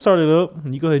Start it up.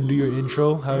 You go ahead and do your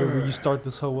intro. However you start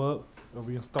this hoe up.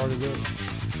 However you start it up.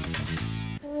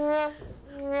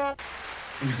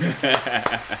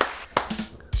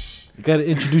 You gotta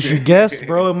introduce your guest,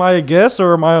 bro. Am I a guest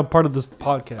or am I a part of this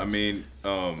podcast? I mean,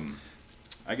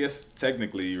 I guess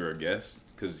technically you're a guest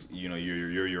because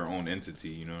you're your own entity.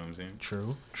 You know what I'm saying?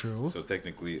 True. So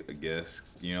technically a guest.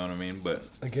 You know what I mean? But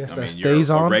I guess I that mean, stays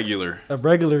you're on. a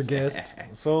regular guest.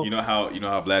 So you know how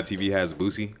Vlad TV has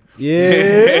Boosie.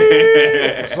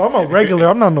 Yeah. So I'm a regular.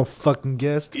 I'm not no fucking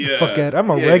guest. Yeah. Fuck that. I'm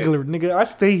a regular nigga. I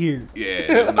stay here.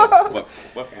 Yeah. No,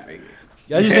 fuck out of here.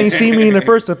 Y'all just ain't seen me in the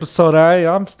first episode.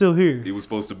 I'm still here. He was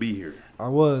supposed to be here. I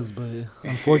was, but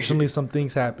unfortunately some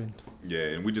things happened. Yeah,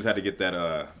 and we just had to get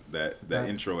that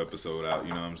intro episode out.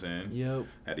 You know what I'm saying? Yep.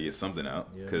 Had to get something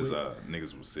out because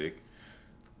niggas was sick.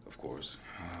 Of course.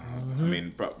 Mm-hmm. I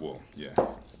mean, yeah.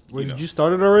 Wait, did you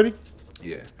start it already?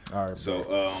 Yeah. All right.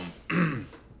 So,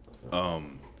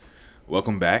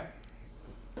 welcome back.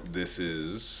 This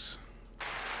is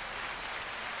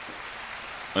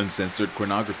Uncensored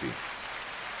Pornography.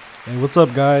 Hey, what's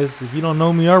up, guys? If you don't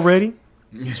know me already,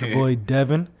 it's your boy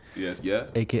Devin, Yeah.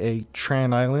 aka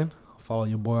Tran Island. Follow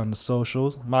your boy on the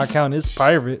socials. My account is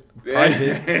private. So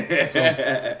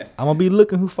I'm gonna be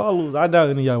looking who follows. I doubt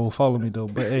any of y'all will follow me though.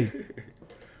 But hey,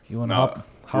 you wanna hop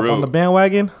on the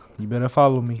bandwagon? You better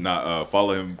follow me.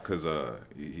 Follow him because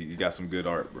he got some good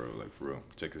art, bro. Like for real,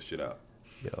 check his shit out.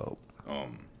 Yo.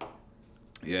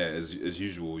 Yeah, as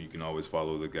usual, you can always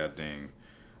follow the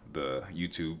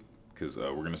YouTube because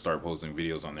we're gonna start posting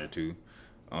videos on there too.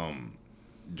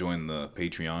 Join the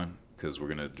Patreon because we're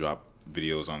gonna drop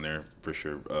videos on there for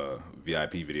sure.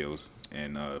 VIP videos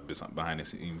and behind the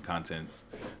scene content,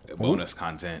 bonus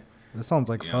content. That sounds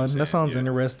like fun. That sounds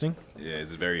interesting. Yeah,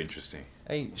 it's very interesting.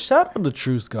 Hey, shout out to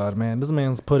Truce God, man. This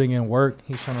man's putting in work.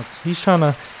 He's trying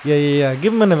to. Yeah.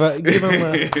 Give him an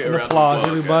applause,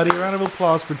 everybody. A round of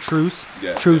applause for Truce.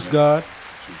 Yeah, Truce God.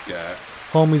 Truce God.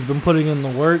 Homie's been putting in the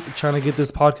work, trying to get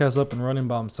this podcast up and running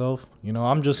by himself. You know,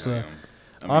 I'm just a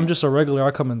regular.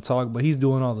 I come and talk, but he's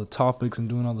doing all the topics and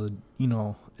doing all the,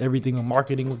 everything on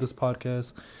marketing with this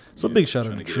podcast. So big shout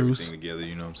out to Truce. Everything together,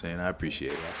 you know what I'm saying? I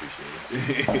appreciate it.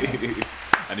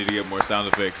 I need to get more sound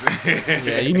effects.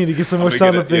 Yeah, you need to get some more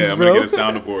sound effects, I'm bro. gonna get a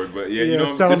soundboard, but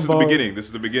this is the beginning. This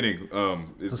is the beginning.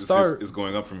 It's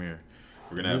going up from here.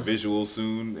 We're gonna have visuals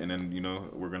soon, and then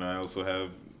we're gonna also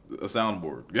have a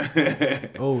soundboard.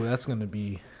 Oh, that's gonna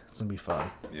be fun.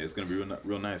 Yeah, it's gonna be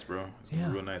real nice, bro. It's gonna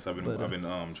be real nice. I've been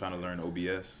trying to learn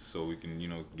OBS so we can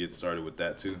get started with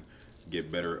that too.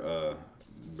 Get better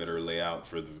layout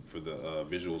for the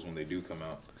visuals when they do come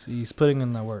out. See, he's putting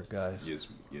in that work, guys. Yes,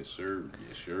 sir.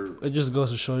 It just goes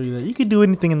to show you that you can do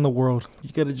anything in the world.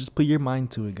 You gotta just put your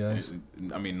mind to it, guys.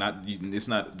 I mean, it's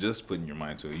not just putting your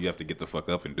mind to it. You have to get the fuck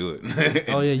up and do it.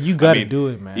 Oh yeah, you gotta do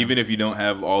it, man. Even if you don't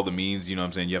have all the means, you know what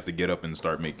I'm saying, you have to get up and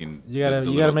start making. You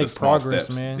gotta make progress,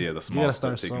 steps. man. Yeah, the small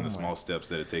steps, taking the small steps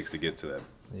that it takes to get to that.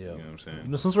 Yeah. You know what I'm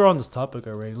saying? Since we're on this topic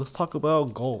already, let's talk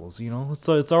about goals.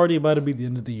 So it's already about to be the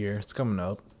end of the year. It's coming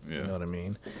up. Yeah. You know what I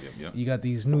mean? Yep. You got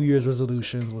these New Year's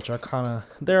resolutions, which are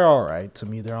they're all right to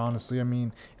me. They're honestly,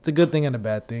 it's a good thing and a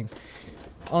bad thing.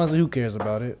 Honestly, who cares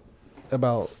about it?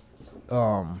 About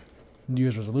New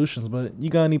Year's resolutions. But you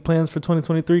got any plans for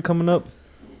 2023 coming up?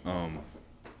 I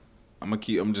don't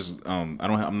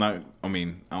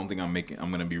think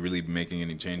I'm gonna be really making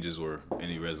any changes or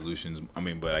any resolutions.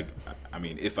 But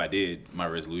if I did, my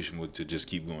resolution would to just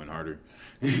keep going harder.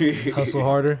 Hustle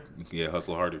harder? Yeah,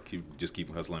 hustle harder.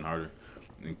 Keep hustling harder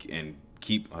and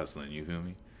keep hustling, you feel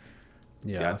me?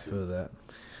 Yeah, I feel that.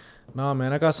 Nah,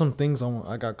 man, I got some things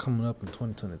I got coming up in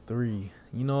 2023.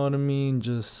 You know what I mean?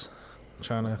 Just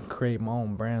trying to create my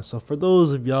own brand. So for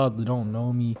those of y'all that don't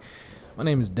know me, my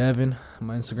name is Devin.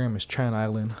 My Instagram is Tran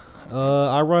Island.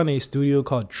 I run a studio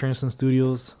called Trenson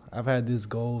Studios. I've had this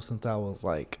goal since I was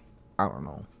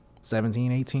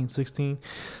 17, 18, 16,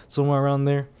 somewhere around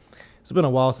there. It's been a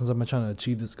while since I've been trying to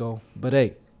achieve this goal. But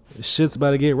hey, this shit's about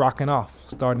to get rocking off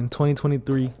starting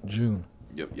 2023 June.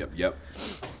 Yep.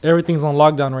 Everything's on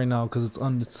lockdown right now because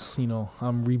I'm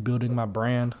rebuilding my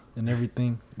brand and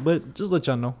everything. But just let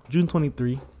y'all know, June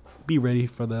 23. Be ready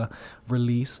for the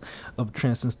release of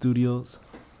Trenson Studios.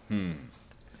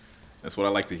 That's what I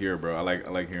like to hear, bro. I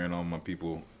like hearing all my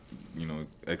people,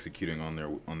 executing on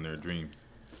their dreams.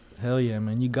 Hell yeah,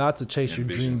 man! You got to chase your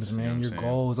dreams, man. Your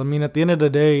goals. At the end of the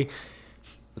day,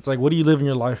 It's like, what do you live in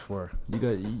your life for? You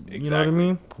got, you know what I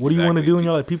mean? What do you want to Exactly. do in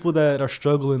your life? People that are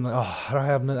struggling, like, oh, I don't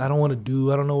have, I don't want to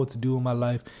do, I don't know what to do in my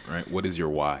life. Right. What is your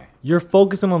why? You're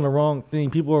focusing on the wrong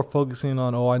thing. People are focusing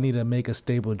on, oh, I need to make a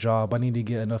stable job. I need to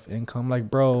get enough income.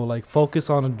 Like, bro, like, focus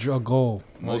on a goal.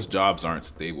 Most jobs aren't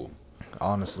stable.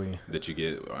 Honestly, That you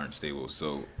get aren't stable.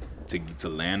 So to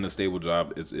land a stable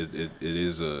job,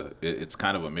 it's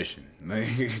kind of a mission.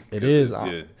 It is.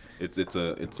 Yeah. It's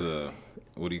a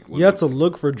what do you? you have to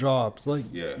look for jobs. Like,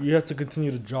 Yeah. you have to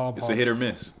continue to job. It's a hit or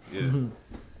miss. Yeah.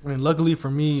 And luckily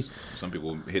for me, Some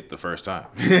people hit the first time.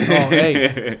 oh, hey,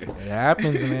 it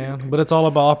happens, man. But it's all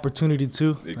about opportunity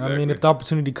too. I mean, Exactly. if the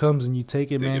opportunity comes and you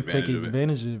take it, Take man, take advantage of it.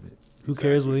 advantage of it. Who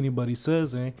cares what anybody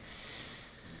says, eh?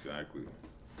 Exactly.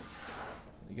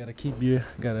 You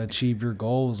gotta achieve your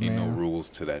goals, Ain't man. no rules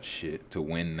to that shit. To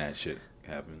when that shit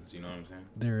happens, you know what I'm saying?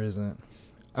 There isn't.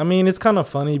 I mean, it's kind of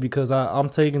funny because I'm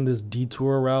taking this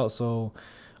detour route. So,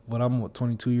 when I'm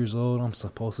 22 years old, I'm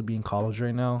supposed to be in college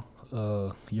right now.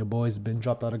 Your boy's been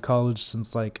dropped out of college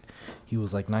since like he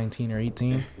was like 19 or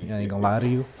 18. I ain't gonna lie to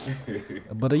you.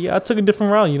 But yeah, I took a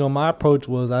different route. You know, my approach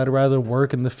was I'd rather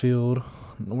work in the field.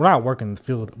 Well, not work in the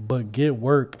field, but get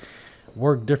work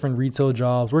different retail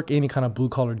jobs, work any kind of blue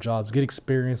collar jobs, get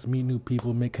experience, meet new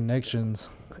people, make connections,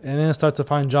 and then start to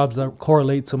find jobs that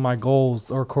correlate to my goals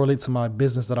or correlate to my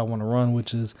business that I want to run,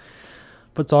 which is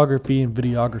photography and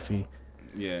videography.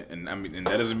 Yeah, and I mean, and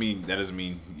that doesn't mean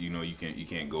you know you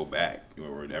can't go back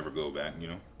or ever go back. You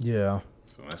know, Yeah,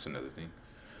 so that's another thing.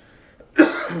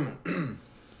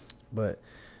 but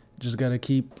just gotta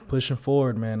keep pushing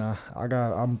forward, man.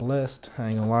 I'm blessed. I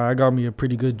ain't gonna lie, I got me a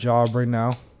pretty good job right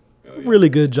now. Oh, yeah. Really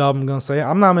good job, I'm gonna say.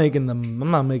 I'm not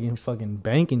making fucking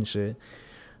banking shit,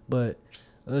 but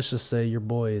let's just say your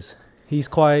boy he's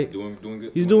quite. Doing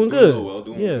good. He's doing good.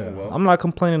 Doing well. I'm not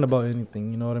complaining about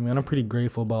anything. You know what I mean? I'm pretty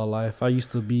grateful about life. I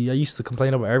used to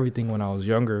complain about everything when I was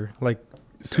younger. Like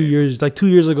 2 years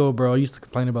ago, bro. I used to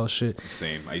complain about shit.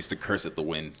 Same. I used to curse at the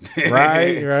wind.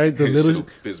 Right. The little. Shit'll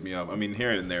piss me off. I mean,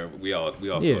 here and there, we all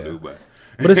Yeah. still do, but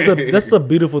But that's the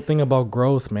beautiful thing about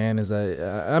growth, man. Is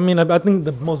that I think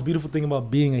the most beautiful thing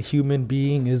about being a human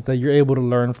being is that you're able to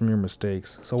learn from your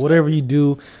mistakes. So whatever you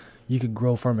do, you could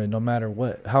grow from it, no matter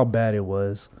how bad it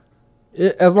was.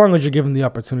 As long as you're given the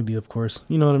opportunity, of course.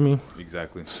 You know what I mean?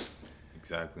 exactly.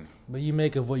 But you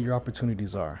make of what your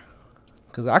opportunities are.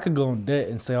 Because I could go in debt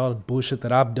and say all the bullshit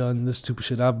that I've done, this stupid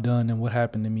shit I've done, and what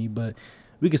happened to me. But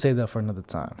we could save that for another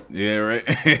time. Yeah, right.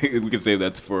 We can save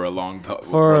that for a long talk.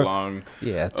 For a long.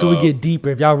 Yeah, till we get deeper.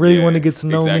 If y'all really want to get to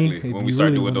know me. Exactly. When we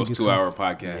start doing those 2-hour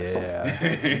podcasts. Yeah.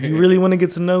 If you really want to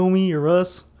get to know me or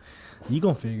us, you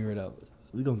going to figure it out.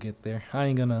 We going to get there. I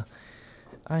ain't gonna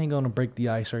break the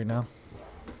ice right now.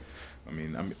 I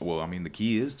mean, the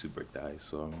key is to break the ice.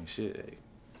 So I mean, shit, hey,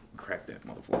 crack that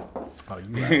motherfucker. Oh,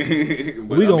 you right.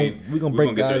 But, we I gonna mean, break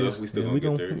the get there, ice. though. We still Yeah,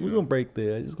 gonna get there. we gonna break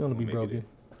the ice. It's gonna be We'll make broken.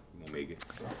 We'll make it.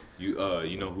 You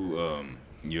know who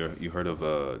you heard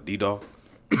of D-Dog?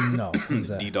 No, who's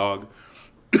that? D-Dog.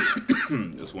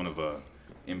 It's one of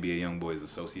NBA YoungBoy's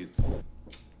associates.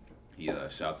 He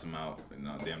shouts him out in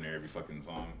damn near every fucking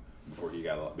song before he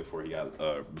got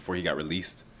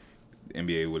released. The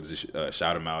NBA would just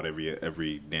shout him out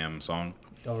every damn song,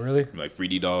 Oh, really? like Free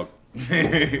D-Dog.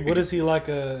 What is he like?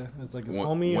 It's like his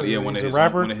homie. One He's of a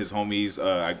rapper. One of his homies.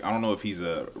 I don't know if he's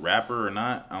a rapper or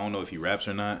not. I don't know if he raps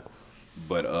or not.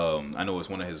 But I know it's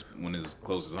one of his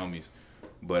closest homies.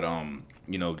 But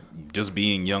you know, just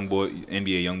being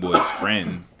NBA YoungBoy's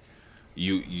friend,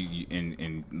 you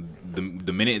and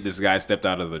the minute this guy stepped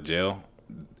out of the jail,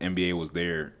 NBA was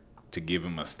there to give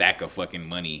him a stack of fucking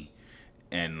money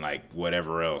and like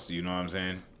whatever else. You know what I'm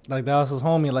saying? Like that was his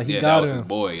homie. Like he Yeah, got that was him. his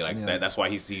boy. Like Yeah. that's why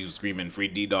he was screaming "Free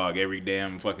D-Dog" every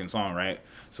damn fucking song, right?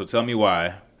 So tell me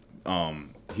why.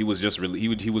 He was just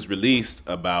he was released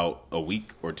about a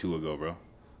week or two ago, bro.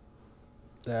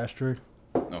 The asterisk.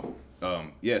 No,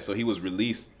 yeah. So he was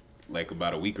released like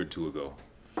about a week or two ago,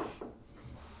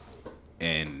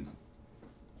 and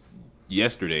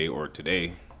yesterday or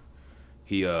today,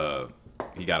 he got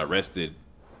arrested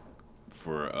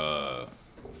for a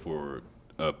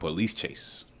police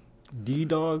chase.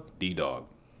 D-Dog. D-Dog.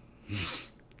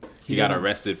 He got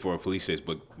arrested for a police chase,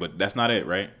 but that's not it,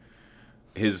 right?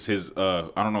 His I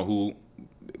don't know who,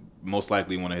 most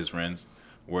likely one of his friends,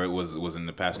 where it was in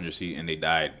the passenger seat and they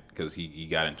died because he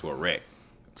got into a wreck.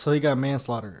 So he got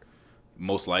manslaughter.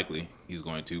 Most likely he's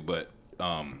going to, but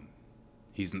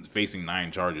he's facing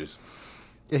 9 charges.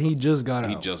 And he just got out.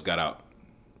 He just got out.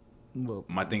 Well,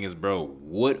 My thing is, bro,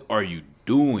 what are you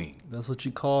doing? that's what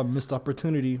you call missed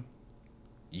opportunity.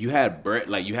 You had bread,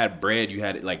 you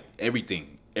had like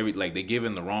everything. they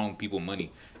giving the wrong people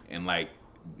money, and like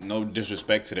no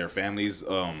disrespect to their families,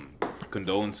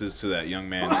 condolences to that young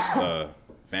man's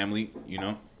family, you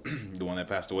know, the one that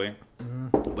passed away.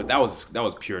 Mm-hmm. But that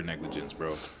was pure negligence,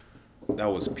 bro. That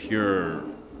was pure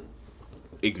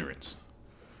ignorance.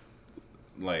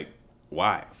 Like,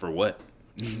 why? For what?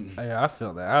 Yeah, I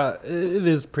feel that. It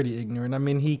is pretty ignorant. I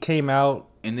mean, he came out,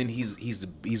 and then he's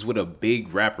with a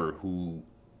big rapper who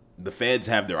the feds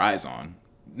have their eyes on.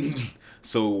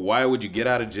 So why would you get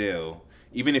out of jail,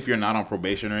 even if you're not on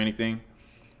probation or anything?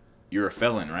 You're a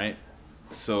felon, right?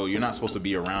 So you're not supposed to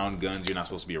be around guns. You're not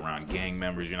supposed to be around gang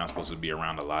members. You're not supposed to be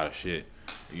around a lot of shit.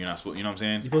 You're not supposed. You know what I'm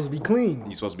saying? You're supposed to be clean.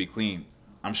 You're supposed to be clean.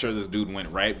 I'm sure this dude went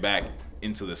right back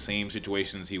into the same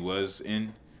situations he was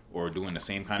in, or doing the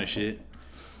same kind of shit,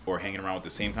 or hanging around with the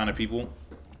same kind of people,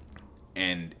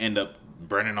 and end up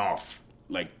burning off,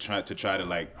 like try to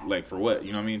like for what,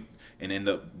 you know what I mean? And end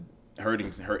up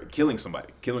killing somebody,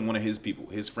 killing one of his people,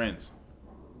 his friends.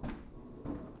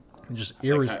 Just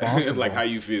irresponsible. Like how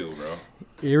you feel, bro?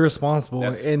 Irresponsible,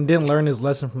 and didn't learn his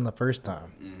lesson from the first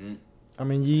time. Mm-hmm. I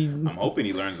mean, I'm hoping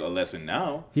he learns a lesson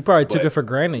now. He probably took it for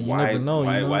granted. You never know.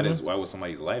 Why did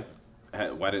somebody's life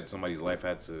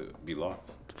had to be lost?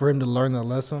 For him to learn that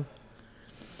lesson.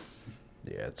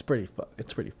 Yeah, it's pretty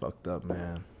fucked up,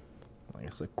 man. Like,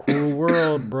 it's a cruel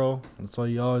world, bro. And so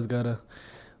you always gotta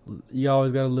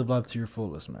live life to your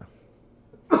fullest, man.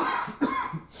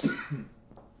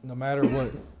 No matter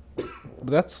what.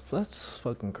 But that's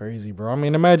fucking crazy, bro. I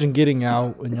mean, imagine getting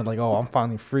out and you're like, oh, I'm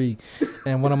finally free,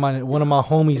 and one of my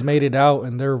homies made it out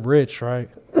and they're rich, right?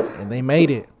 And they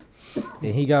made it,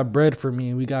 and he got bread for me,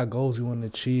 and we got goals we want to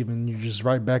achieve, and you're just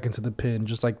right back into the pit,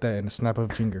 just like that, in a snap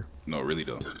of a finger. No, really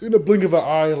though. In a blink of an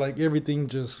eye, like everything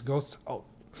just goes out.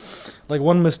 Like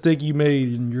one mistake you made,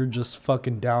 and you're just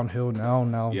fucking downhill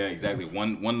now. Yeah, exactly.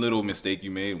 One little mistake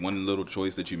you made, one little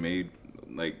choice that you made,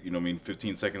 like, you know what I mean,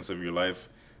 15 seconds of your life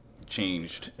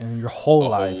changed, and your whole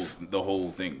life, the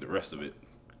whole thing, the rest of it.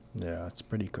 Yeah, it's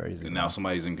pretty crazy. And now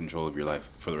somebody's in control of your life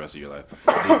for the rest of your life.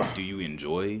 Do you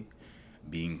enjoy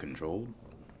being controlled?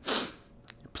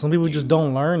 Some people just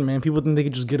don't learn, man. People think they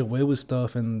can just get away with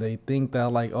stuff, and they think that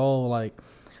oh,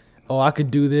 I could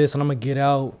do this, and I'm gonna get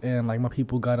out, and like my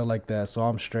people got it like that, so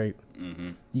I'm straight.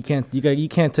 Mm-hmm. You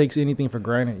can't take anything for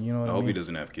granted. You know what I mean? I hope he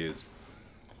doesn't have kids.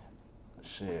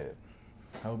 Shit.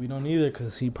 I hope he don't either,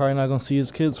 because he probably not going to see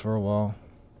his kids for a while.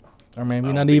 Or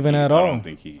maybe not even at all. I don't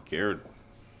think he cared.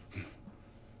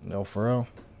 No, for real.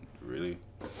 Really?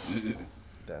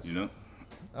 You know?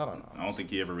 I don't know. I don't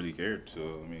think he ever really cared. So,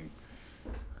 I mean,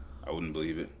 I wouldn't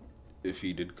believe it if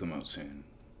he did come out saying,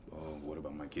 oh, what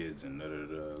about my kids? And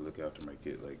look after my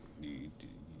kid. Like, do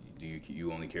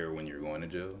you only care when you're going to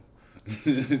jail?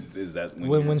 Is that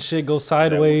when shit goes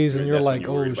sideways and you're like,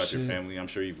 oh shit? About your family, I'm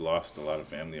sure you've lost a lot of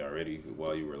family already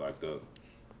while you were locked up,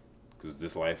 because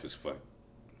this life is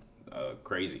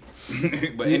crazy.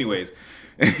 But anyways,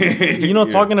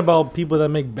 talking about people that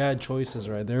make bad choices,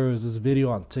 right? There was this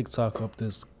video on TikTok of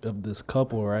this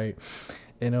couple, right?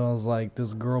 And it was like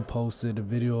this girl posted a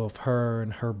video of her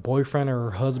and her boyfriend or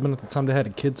her husband at the time they had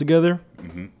a kid together.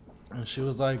 Mm-hmm. And she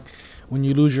was like, when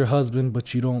you lose your husband, but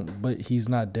he's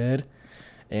not dead.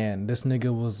 And this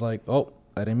nigga was like, oh,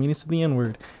 I didn't mean to say the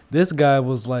N-word. This guy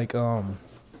was like,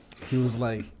 he was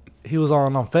on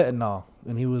fentanyl,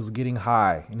 and he was getting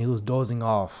high, and he was dozing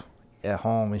off at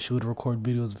home. And she would record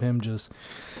videos of him just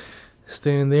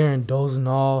standing there and dozing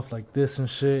off like this and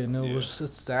shit. And it was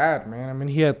just sad, man. I mean,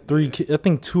 he had 2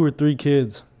 or 3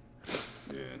 kids.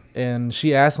 Yeah. And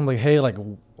she asked him, like, hey, like,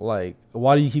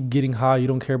 why do you keep getting high? You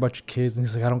don't care about your kids? And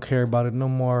he's like, I don't care about it no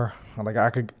more. Like,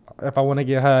 if I want to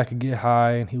get high, I could get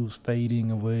high. And he was fading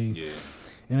away. Yeah.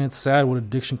 And it's sad what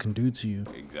addiction can do to you.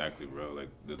 Exactly, bro. Like,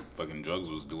 the fucking drugs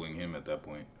was doing him at that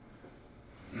point.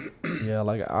 Yeah,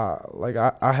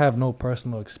 I have no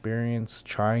personal experience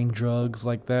trying drugs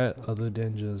like that other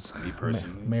than just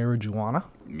marijuana.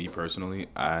 Me personally,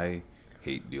 I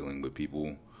hate dealing with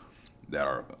people that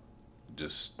are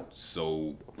just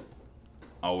so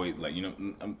always, like, you know,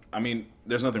 I mean,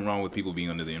 there's nothing wrong with people being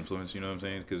under the influence, you know what I'm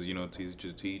saying? Because, you know,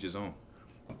 to each his own.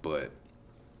 But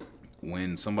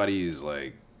when somebody is,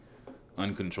 like,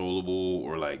 uncontrollable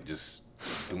or, like, just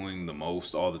doing the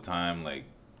most all the time, like,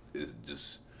 it's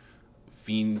just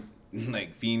fiend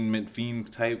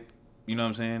type, you know what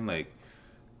I'm saying? Like,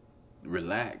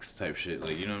 relax type shit.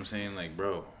 Like, you know what I'm saying? Like,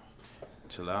 bro,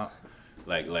 chill out.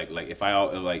 Like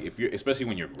if you're, especially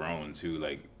when you're grown too,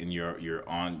 like, and you're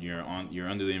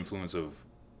under the influence of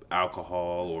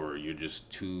alcohol, or you're just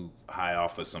too high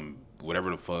off of some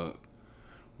whatever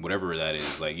that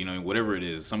is, like, you know, whatever it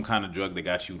is, some kind of drug that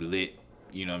got you lit,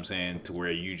 you know what I'm saying, to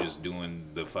where you just doing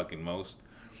the fucking most.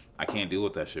 I can't deal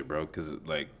with that shit, bro, because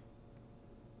like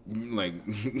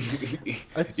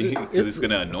it's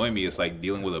gonna annoy me. It's like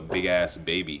dealing with a big ass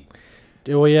baby.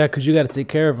 Well, yeah, because you got to take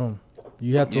care of them.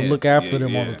 You have to look after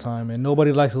them all the time, and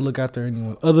nobody likes to look after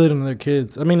anyone other than their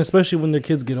kids. I mean, especially when their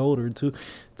kids get older too.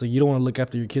 It's like you don't want to look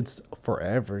after your kids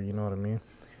forever. You know what I mean?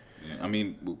 I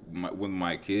mean, with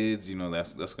my kids, you know,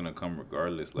 that's gonna come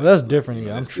regardless. Like, well, that's different. You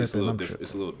know, yeah, I'm tripping.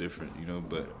 It's a little different, you know.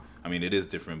 But I mean, it is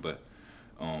different. But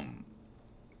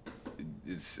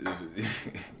it's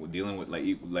we're dealing with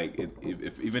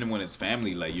if even when it's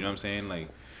family, like, you know what I'm saying, like,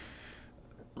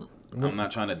 I'm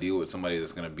not trying to deal with somebody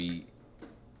that's gonna be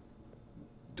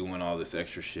doing all this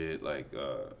extra shit, like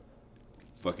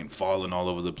fucking falling all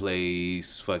over the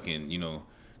place, fucking, you know,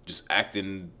 just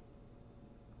acting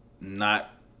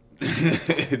not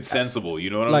sensible. You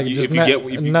know what I mean?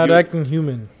 Acting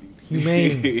humane.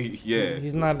 Yeah.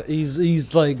 He's not.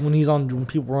 He's like when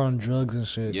people are on drugs and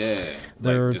shit. Yeah.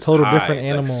 They're like total high, different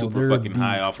animal. Like super They're fucking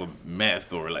high off of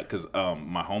meth or like, cause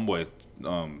my homeboy,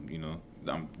 you know,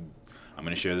 I'm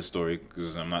gonna share the story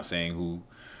because I'm not saying who,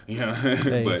 you know,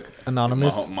 hey, but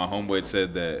anonymous. My homeboy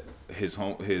said that his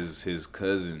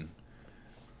cousin,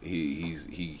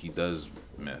 he does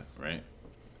meth, right,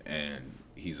 and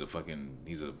he's a fucking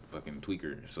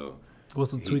tweaker. So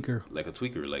what's a tweaker? Like a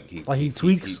tweaker, like he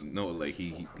tweaks. I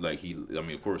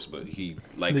mean, of course, but he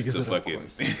likes to fucking.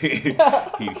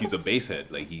 He's a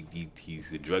basehead, like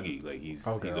he's a druggie, like he's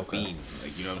a fiend,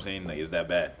 like, you know what I'm saying, like, it's that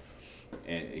bad.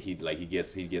 And he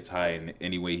gets high in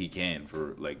any way he can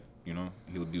for, like, you know,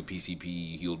 he'll do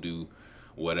PCP, he'll do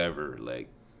whatever, like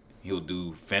he'll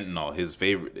do fentanyl. His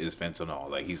favorite is fentanyl.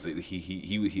 Like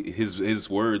his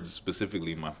words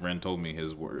specifically, my friend told me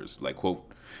his words, like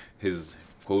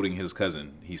quoting his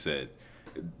cousin, he said,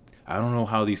 "I don't know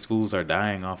how these fools are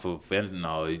dying off of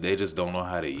fentanyl. They just don't know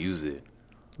how to use it."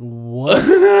 What?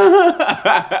 What?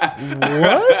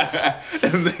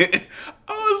 And then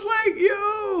I was like,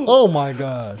 yo. Oh my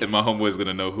god. And my homeboy's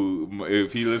gonna know who.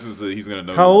 If he listens to it, he's gonna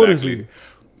know. How old exactly. is he?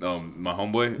 My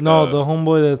homeboy. No, the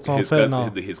homeboy that's on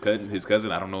fentanyl. His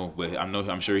cousin. I don't know, but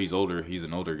I'm sure he's older. He's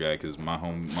an older guy because my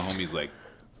homie's like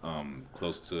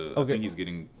close to. Okay. I think he's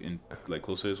getting in like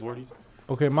close to his 40s.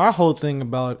 Okay, my whole thing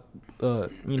about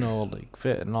you know, like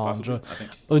fentanyl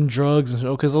and drugs and shit.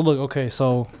 Okay, so look. Okay,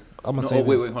 so. I'm gonna say. Oh,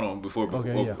 wait, hold on. Before.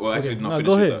 Okay, yeah. Well, actually, okay. no. No, finish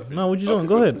go it ahead. No, what you doing?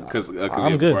 Go ahead. Because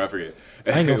I'm good. Before I forget.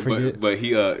 I ain't gonna forget. But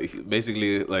he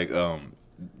basically like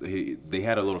they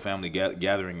had a little family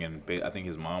gathering, and I think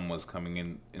his mom was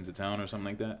coming into town or something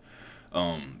like that.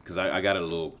 Because I got it a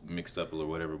little mixed up or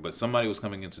whatever. But somebody was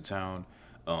coming into town.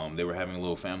 They were having a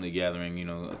little family gathering, you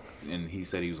know, and he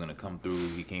said he was gonna come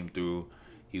through. He came through.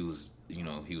 He was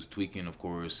tweaking, of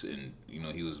course, and, you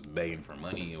know, he was begging for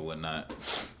money or whatnot,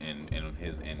 and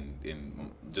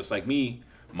just like me,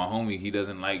 my homie, he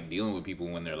doesn't like dealing with people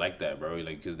when they're like that, bro,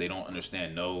 like, because they don't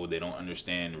understand. They don't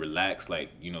understand. Relax, like,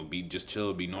 you know, just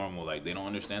chill, be normal, like, they don't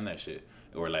understand that shit,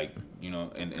 or like, you know,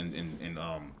 and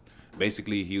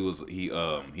basically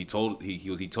he told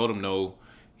him no,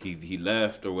 he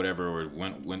left or whatever, or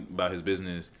went about his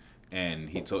business. And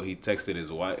he texted his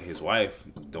wife,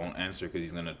 don't answer because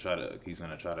he's gonna try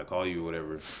to call you or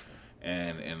whatever,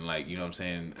 and like, you know what I'm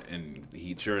saying, and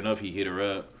sure enough he hit her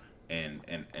up and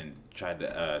tried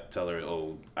to tell her,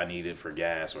 oh, I need it for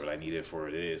gas, or I need it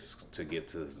for this to get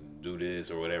to do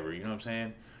this or whatever, you know what I'm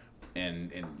saying,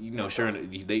 and you know, sure,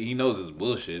 he knows it's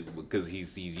bullshit because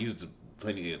he's used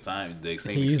plenty of time the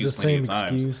same excuse plenty of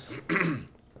times.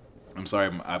 I'm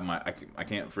sorry, I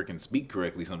can't freaking speak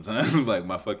correctly sometimes. Like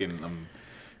my fucking,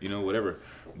 you know, whatever.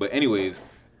 But anyways,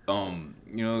 you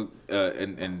know,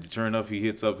 and sure enough, he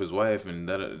hits up his wife, and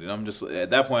I'm just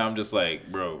at that point, I'm just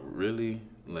like, bro, really?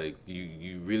 Like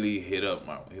you really hit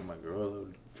my girl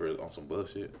on some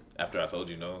bullshit after I told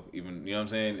you no? Even, you know what I'm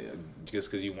saying?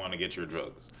 Just because you want to get your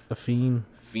drugs. A fiend.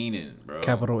 Fiending, bro.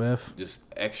 Capital F. Just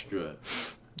extra.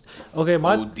 Okay,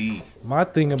 my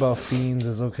thing about fiends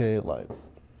is, okay, like.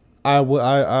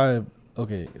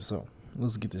 Okay, so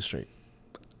let's get this straight.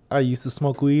 I used to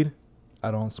smoke weed.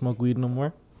 I don't smoke weed no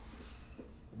more.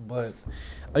 But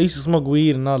I used to smoke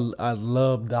weed, and I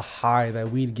love the high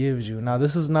that weed gives you. Now,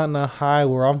 this is not a high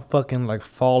where I'm fucking like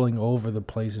falling over the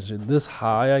place and shit. This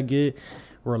high I get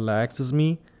relaxes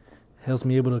me, helps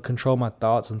me able to control my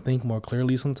thoughts and think more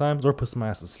clearly sometimes, or puts my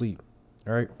ass to sleep.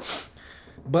 All right.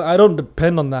 But I don't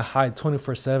depend on that high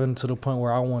 24/7 to the point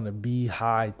where I want to be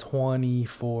high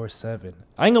 24/7.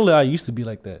 I ain't gonna lie, I used to be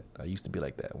like that. I used to be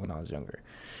like that when I was younger.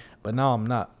 But now I'm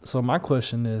not. So my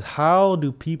question is, how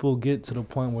do people get to the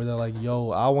point where they're like,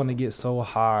 yo, I want to get so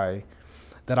high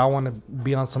that I want to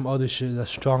be on some other shit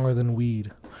that's stronger than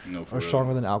weed No, for or real.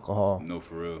 stronger than alcohol. No,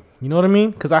 for real. You know what I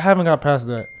mean? Because I haven't got past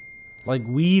that. Like,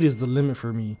 weed is the limit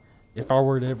for me. If I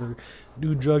were to ever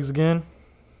do drugs again,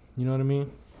 you know what I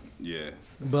mean? Yeah.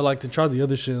 But, like, to try the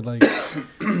other shit, like,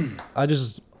 I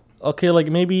just, okay, like,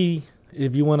 maybe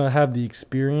if you want to have the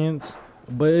experience,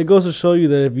 but it goes to show you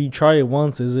that if you try it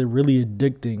once, is it really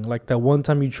addicting? Like, that one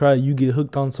time you try it, you get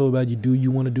hooked on so bad,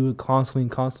 you want to do it constantly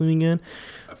and constantly again?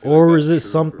 Or is it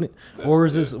something, or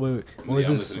is this, or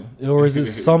is it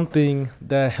something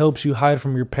that helps you hide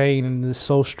from your pain and is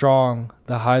so strong,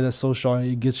 the high that's so strong,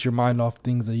 it gets your mind off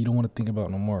things that you don't want to think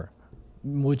about no more,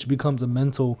 which becomes a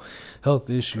mental health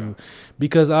issue.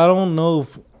 Because I don't know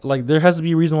if, like, there has to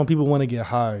be a reason why people want to get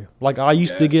high. Like, I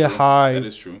used to get high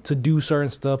to do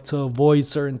certain stuff, to avoid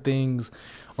certain things,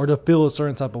 or to feel a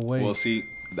certain type of way. Well, see,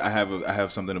 I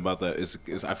have something about that.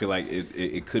 It's I feel like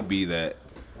it could be that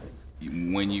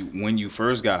when you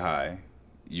first got high,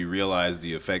 you realize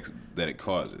the effects that it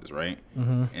causes, right?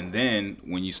 Mm-hmm. And then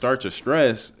when you start to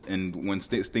stress, and when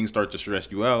things start to stress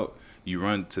you out, you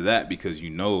run to that because you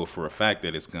know for a fact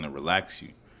that it's gonna relax you.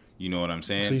 You know what I'm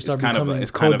saying? So you start it's kind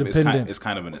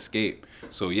of an escape.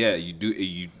 So yeah, you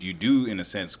do in a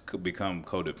sense become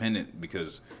codependent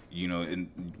because you know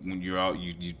when you're out,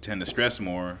 you tend to stress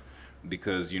more.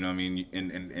 Because, you know what I mean,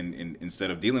 and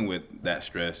instead of dealing with that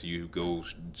stress, you go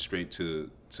straight to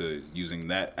using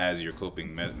that as your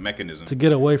coping mechanism. To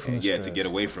get away from it. Yeah, to get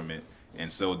away from it.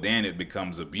 And so then it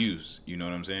becomes abuse, you know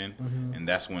what I'm saying? Mm-hmm. And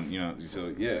that's when, you know,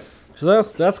 so yeah. So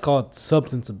that's called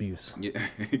substance abuse. Yeah.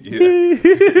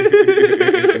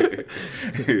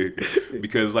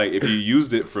 Because, like, if you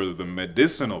used it for the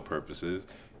medicinal purposes,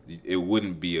 it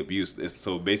wouldn't be abuse.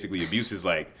 So basically, abuse is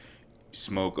like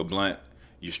smoke a blunt,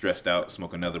 you're stressed out,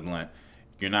 smoke another blunt.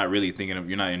 You're not really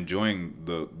you're not enjoying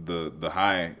the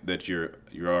high that you're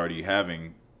already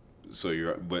having. So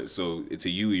to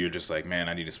you, you're just like, man,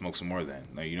 I need to smoke some more then.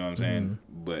 Like, you know what I'm saying?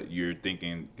 Mm-hmm. But you're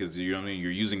thinking, because you know what I mean,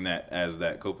 you're using that as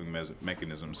that coping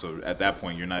mechanism. So at that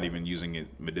point, you're not even using it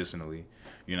medicinally.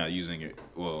 You're not using it,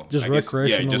 well, just recreationally.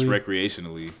 Yeah, just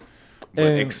recreationally, but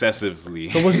and excessively.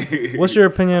 So what's your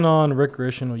opinion on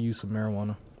recreational use of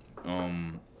marijuana?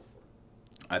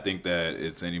 I think that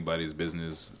it's anybody's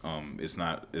business. It's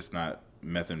not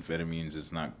methamphetamines.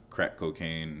 It's not crack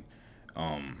cocaine.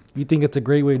 You think it's a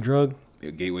gateway drug?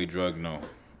 A gateway drug? No.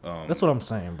 That's what I'm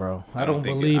saying, bro. I don't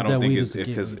believe that weed is a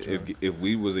gateway drug. Because if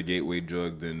weed was a gateway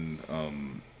drug, then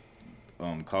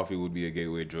coffee would be a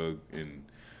gateway drug, and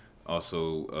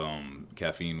also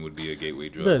caffeine would be a gateway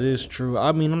drug. That is true.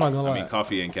 I mean, I'm not gonna lie. I mean,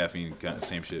 coffee and caffeine kind of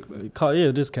same shit. But yeah,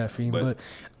 it is caffeine. But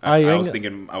I was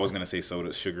thinking I was gonna say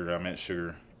soda, sugar. I meant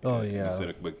sugar. Oh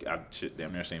yeah. But shit,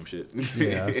 damn near same shit.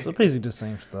 Yeah, it's basically the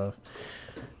same stuff.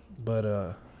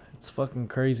 But it's fucking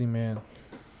crazy, man.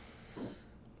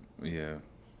 Yeah.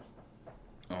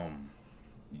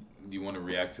 You want to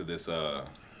react to this?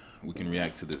 We can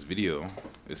react to this video.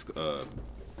 It's a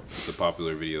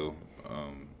popular video.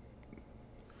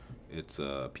 It's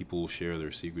people share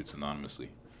their secrets anonymously.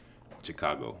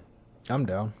 Chicago. I'm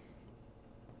down.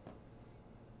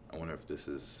 I wonder if this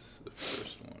is the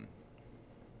first one.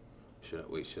 Should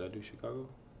I do Chicago?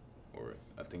 Or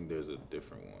I think there's a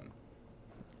different one.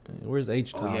 Where's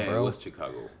H-Town, bro? It was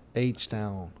Chicago.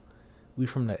 H-Town. We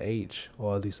from the H.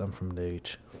 Or at least I'm from the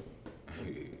H.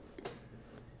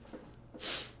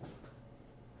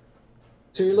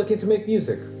 So you're looking to make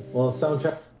music? Well,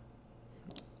 soundtrack.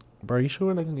 Bro, you sure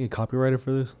we're not gonna get copyrighted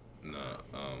for this? No,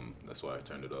 that's why I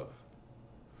turned it off.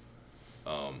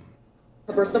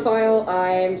 Versatile.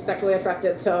 I'm sexually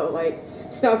attracted to like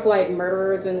stuff like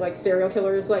murderers and like serial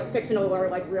killers, like fictional or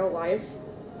like real life.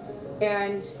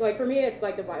 And like for me, it's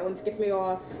like the violence gets me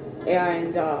off,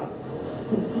 and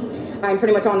I'm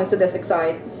pretty much on the sadistic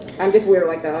side. I'm just weird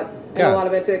like that. And a lot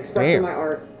of it to express through my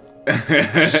art.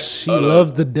 She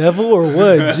loves the devil or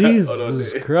what?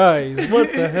 Jesus Christ!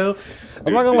 What the hell?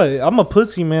 I'm not gonna lie. I'm a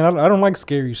pussy, man. I don't like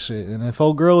scary shit. And if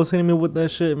old girl is hitting me with that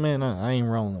shit, man, I ain't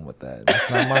rolling with that. That's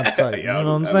not my type. You know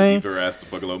what I'm saying? Keep her ass the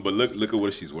fuck alone. But look at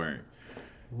what she's wearing.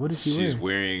 What is she wearing? She's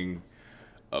wearing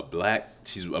a black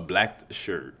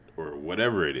shirt or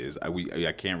whatever it is.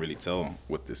 I can't really tell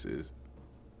what this is.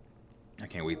 I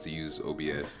can't wait to use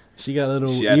OBS. She got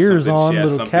little ears on,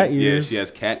 little cat ears. Yeah, she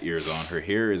has cat ears on. Her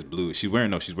hair is blue. She's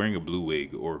wearing a blue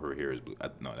wig, or her hair is blue.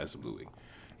 No, that's a blue wig.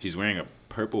 She's wearing a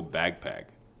purple backpack.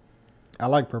 I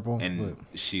like purple. And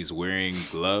she's wearing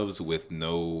gloves with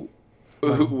no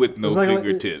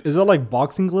fingertips. Is that like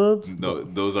boxing gloves? No,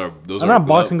 those are not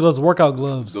boxing gloves. Workout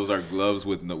gloves. Those are gloves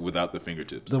without the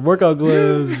fingertips. The workout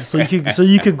gloves, so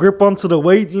you could grip onto the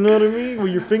weight. You know what I mean?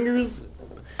 With your fingers.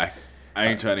 I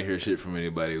ain't trying to hear shit from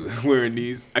anybody wearing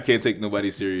these. I can't take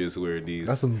nobody serious wearing these.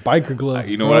 That's some biker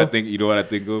gloves. You know bro. what I think? You know what I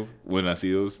think of when I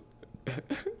see those?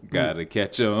 Gotta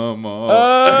catch 'em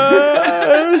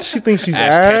all. She thinks she's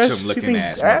Ash Ash. Ketchum She looking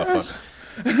thinks ass, Ash.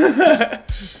 motherfucker.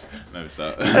 Let me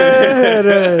stop. That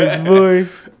ass, boy.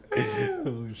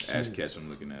 Oh, shit. Ash Ketchum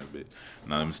looking ass bitch.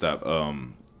 No, let me stop.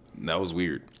 That was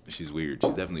weird. She's weird.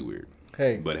 She's definitely weird.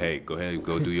 Hey, But hey, go ahead,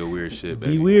 go do your weird shit, be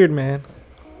baby. weird, man.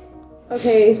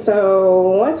 Okay, so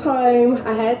one time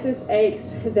I had this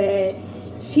ex that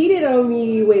cheated on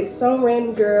me with some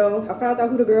random girl. I found out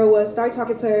who the girl was, started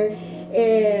talking to her,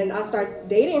 and I started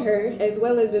dating her as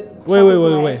well as the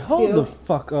Wait. Hold the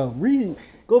fuck up.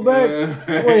 Go back.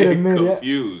 Wait a minute.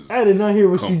 Confused. I did not hear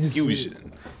what she just Confusion. said.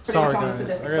 Pretty Sorry, traumatized guys. I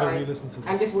inside. gotta re-listen to this.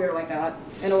 I'm just weird like that,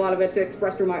 and a lot of it's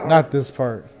expressed through my art. Not this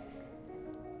part.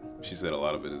 She said a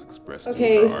lot of it is expressed.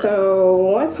 Okay, through her art. so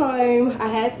one time I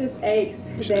had this ex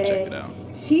We should have checked it that out.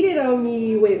 cheated on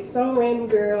me with some random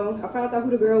girl. I found out who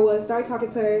the girl was, started talking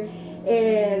to her,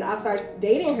 and I started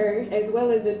dating her as well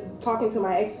as talking to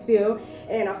my ex still.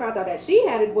 And I found out that she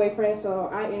had a boyfriend, so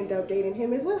I ended up dating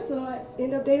him as well. So I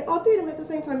ended up dating all three of them at the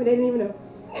same time, and they didn't even know.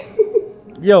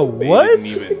 Yo, They what? didn't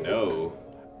even know.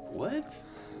 What?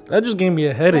 That just gave me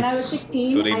a headache. When I was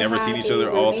 16, So they I never had seen each a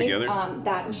other all roommate, together?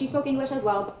 That she spoke English as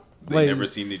well. They Wait. never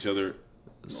seen each other.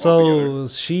 So altogether?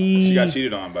 she She got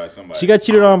cheated on by somebody. She got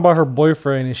cheated on by her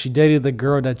boyfriend, and she dated the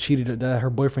girl that her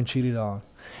boyfriend cheated on,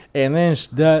 and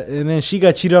then she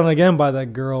got cheated on again by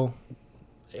that girl,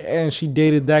 and she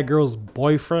dated that girl's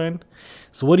boyfriend.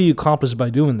 So what do you accomplish by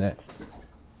doing that?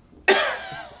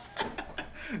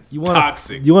 You want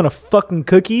Toxic. You want a fucking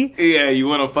cookie? Yeah, you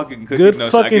want a fucking cookie? Good no, I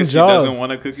fucking guess job. she doesn't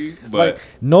want a cookie, but Like,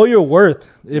 know your worth.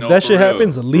 If no, that for shit real,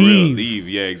 happens, for real, leave. leave.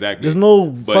 Yeah, exactly. There's no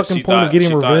But fucking she point of thought- getting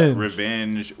she thought revenge.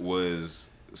 Revenge was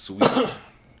sweet.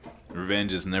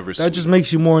 Revenge is never sweet. That just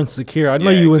makes you more insecure. I know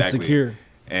Yeah, you exactly. insecure.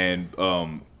 And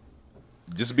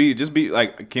just be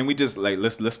like, can we just like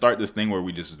let's start this thing where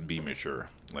we just be mature,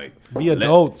 like Be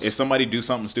adults. If somebody do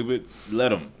something stupid, let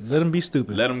them Be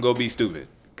stupid. go be stupid,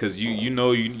 because you know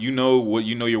what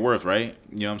you know your worth, right?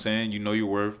 You know what I'm saying? You know your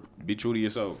worth. Be true to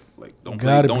yourself. Like don't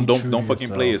Gotta play, be don't true to fucking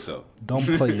yourself. play yourself. Don't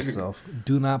play yourself.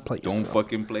 Do not play Don't yourself.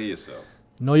 fucking play yourself.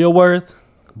 Know your worth.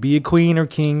 Be a queen or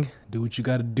king. Do what you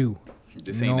gotta do.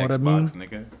 This You ain't know what I Xbox,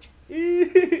 nigga.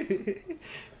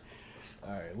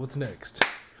 All right, what's next?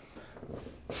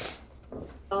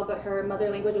 But her mother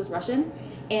language was Russian.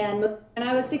 And when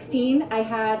I was 16, I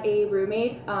had a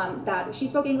roommate that she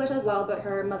spoke English as well, but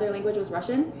her mother language was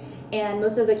Russian. And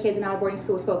most of the kids in our boarding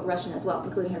school spoke Russian as well,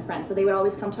 including her friends. So they would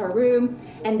always come to our room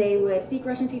and they would speak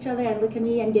Russian to each other and look at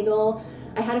me and giggle.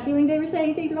 I had a feeling they were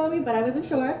saying things about me, but I wasn't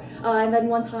sure. And then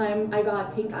one time I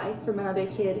got pink eye from another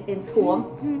kid in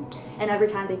school. And every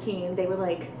time they came, they would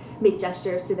like make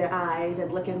gestures to their eyes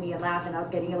and look at me and laugh, and I was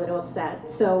getting a little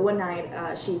upset. So one night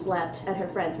she slept at her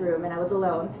friend's room and I was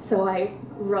alone. So I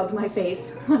rubbed my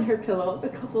face on her pillow a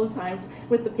couple of times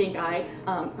with the pink eye,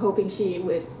 hoping she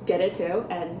would get it too.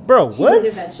 And Bro, she what? did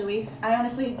eventually. I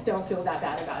honestly don't feel that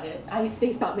bad about it.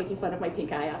 They stopped making fun of my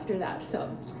pink eye after that.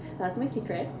 So that's my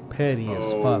secret. Petty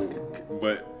as fuck.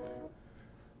 But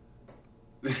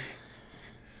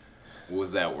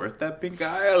was that worth that pink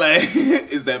eye? Like,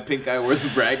 is that pink eye worth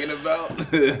bragging about?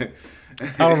 I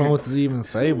don't know what to even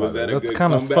say about Was that it. a That's good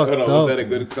kind of comeback? fucked Hold on, up. was that a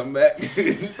good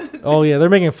comeback? Oh yeah, they're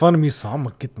making fun of me, so I'm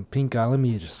gonna get the pink eye. Let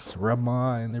me just rub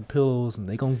my eye in their pillows, and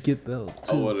they gonna get that I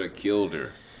too. would have killed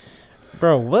her.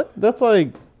 Bro, what? That's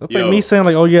like Yo. me saying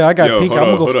like, oh yeah, I got Yo, pink eye. hold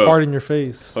I'm on, gonna hold go on. fart in your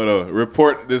face. Hold on,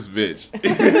 report this bitch.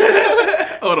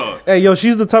 Hold on. Hey, yo,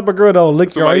 she's the type of girl that'll lick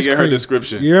your Somebody ice get cream. her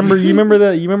description. You remember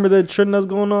that trend that's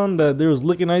going on that there was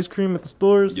licking ice cream at the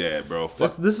stores? Yeah, bro.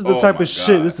 Fuck. This is the Oh type my of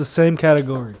shit. God. This is the same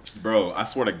category. Bro, I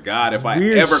swear to God, if I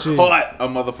weird ever shit. caught a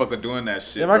motherfucker doing that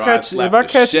shit, If bro, I catch slap the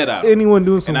shit out of him. anyone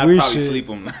doing some And I'd weird probably shit, sleep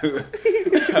him.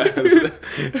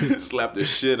 Slap the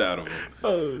shit out of him.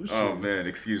 Oh man,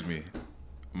 excuse me.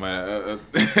 I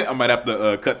might have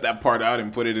to cut that part out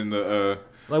and put it in the.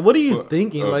 like, what are you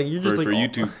thinking? Like, you're just for like, oh,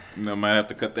 YouTube. I might have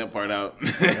to cut that part out.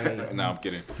 No, I'm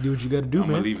kidding. do what you gotta do, I'm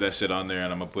gonna man. leave that shit on there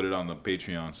and I'm gonna put it on the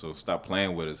Patreon. So stop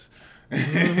playing with us.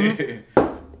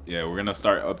 Mm-hmm. Yeah, we're gonna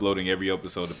start uploading every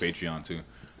episode to Patreon too.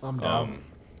 I'm down.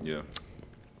 Yeah,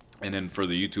 and then for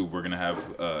the YouTube, we're gonna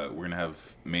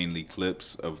have mainly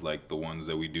clips of like the ones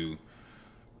that we do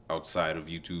outside of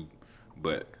YouTube,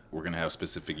 but we're gonna have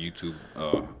specific YouTube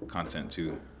content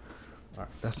too. All right,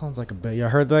 that sounds like a bet. Y'all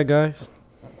heard that, guys?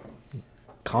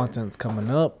 Content's coming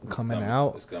up, coming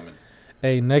out. It's coming.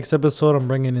 Hey, next episode, I'm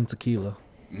bringing in tequila.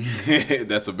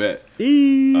 That's a bet.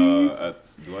 Eee.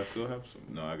 Do I still have some?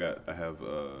 No, I have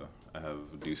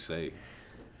Douce.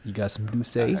 You got some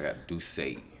Douce? I got Douce.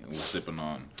 We're sipping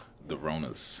on the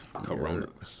Coronas.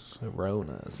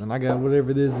 Coronas. And I got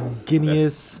whatever this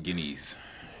Guinness. Guineas.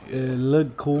 Yeah. It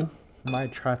looked cool.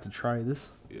 Might try this.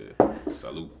 Yeah.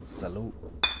 Salute.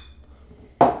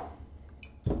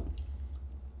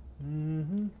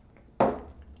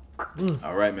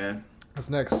 All right, man. What's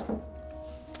next?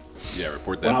 Yeah,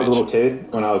 report that. When I was a little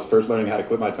kid, when I was first learning how to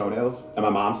clip my toenails, and my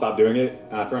mom stopped doing it,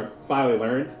 and I finally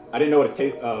learned, I didn't know what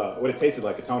it tasted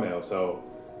like, a toenail. So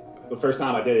the first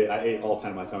time I did it, I ate all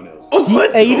 10 of my toenails. He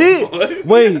ate it?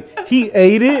 Wait, he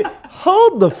ate it?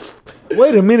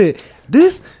 Wait a minute.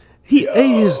 He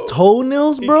ate his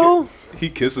toenails, bro? He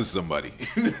kisses somebody.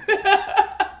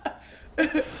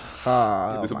 This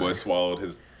boy swallowed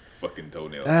his fucking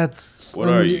toenails. What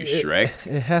are you,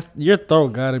 Shrek? Your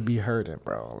throat gotta be hurting,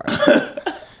 bro. Like,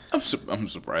 I'm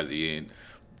surprised he ain't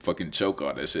fucking choke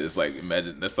on that shit. It's like,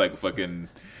 imagine that's like fucking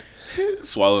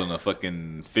swallowing a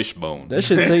fucking fish bone. That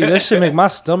should make my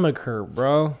stomach hurt,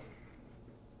 bro.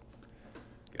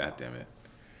 God damn it.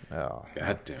 Oh.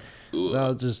 God damn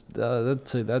it.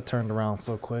 That turned around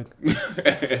so quick.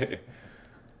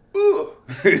 Ooh.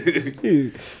 I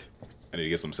need to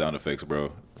get some sound effects,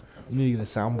 bro. You need to get a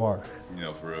sound bar. You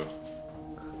know, for real.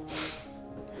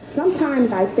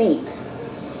 Sometimes I think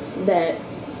that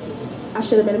I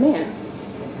should have been a man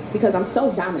because I'm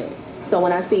so dominant. So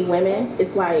when I see women,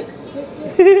 it's like,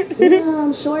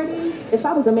 damn, shorty. If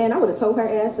I was a man, I would have told her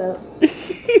ass up.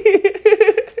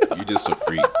 You just a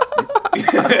freak.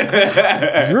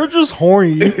 You're just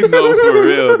horny. No, for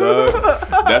real, dog.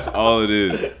 That's all it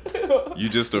is. You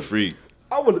just a freak.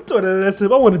 I want to tear that ass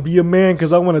up. I want to be a man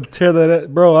because I want to tear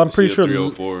that, bro. I'm pretty sure.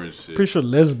 304 and shit. Pretty sure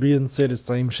lesbians say the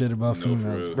same shit about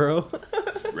females, bro.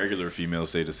 Regular females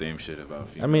say the same shit about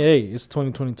females. I mean, hey, it's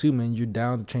 2022, man. You're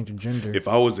down to change your gender. If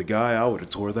I was a guy, I would have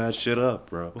tore that shit up,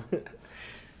 bro.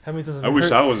 How many times I wish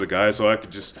I was a guy so I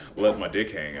could just let my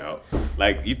dick hang out.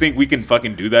 Like, you think we can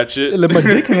fucking do that shit? Let my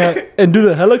dick hang out and do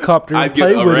the helicopter. I'd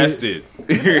get arrested.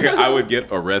 I would get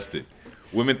arrested.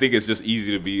 Women think it's just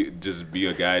easy to be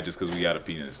a guy just because we got a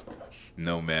penis.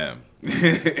 No, ma'am.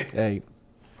 Hey,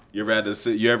 you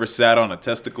ever sat on a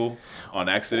testicle on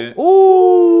accident?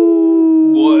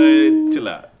 Ooh. Boy, chill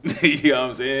out. You know what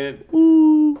I'm saying?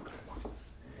 Ooh.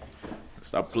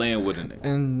 Stop playing with it.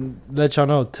 And let y'all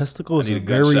know, testicles I are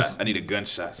very... I need a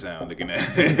gunshot sound looking at.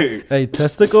 Hey,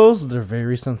 testicles, they're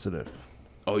very sensitive.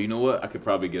 Oh, you know what? I could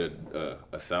probably get a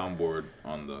soundboard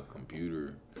on the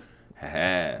computer.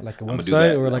 Like a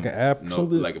website or like an app? No,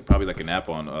 probably like an app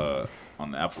on the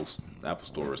Apple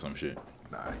Store or some shit.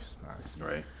 Nice.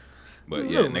 Right. But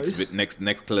yeah,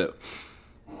 next clip.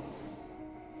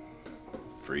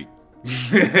 Freak.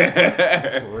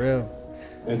 For real.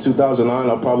 In 2009,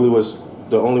 I probably was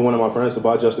the only one of my friends to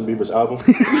buy Justin Bieber's album.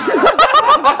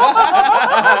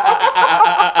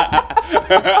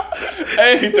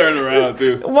 Hey, he turned around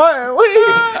too.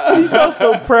 What? He sounds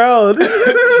so proud. My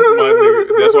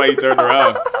nigga, that's why he turned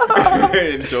around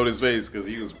and showed his face because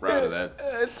he was proud of that.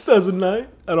 2009,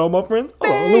 and all my friends, I'm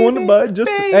the only one to buy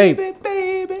Justin. Hey, Baby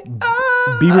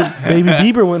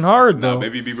Bieber went hard though. No,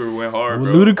 Baby Bieber went hard,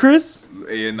 with bro. Ludacris.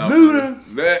 Yeah, no,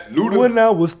 Luda. When I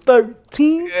was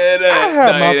 13, I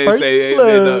had my first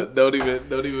love. Don't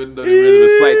even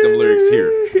recite them lyrics here.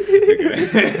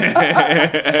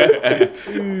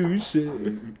 Ooh, shit.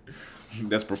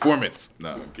 That's performance. No,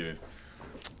 I'm kidding.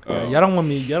 Y'all don't want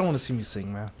to see me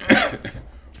sing, man.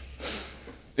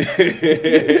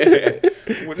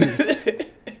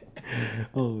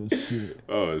 Oh shit.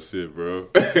 Oh shit, bro.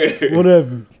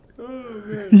 Whatever.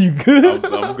 You good?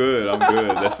 I'm good.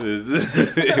 That's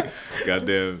it.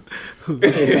 Goddamn.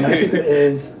 Okay, so my secret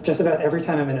is just about every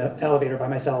time I'm in an elevator by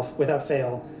myself, without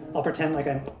fail, I'll pretend like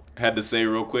I'm... Had to say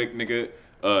real quick, nigga,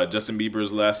 Justin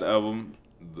Bieber's last album,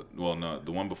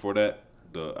 the one before that,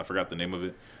 I forgot the name of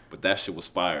it, but that shit was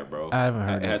fire, bro. I haven't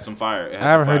heard it. It had some fire. I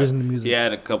haven't heard his new music. I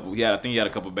think he had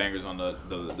a couple bangers on the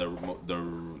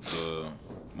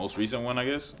most recent one, I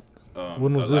guess.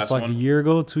 When was this? Like a year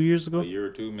ago, 2 years ago? A year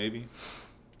or two, maybe.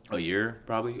 A year,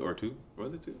 probably, or two.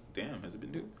 Was it two? Damn, has it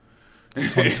been two?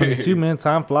 2022, man.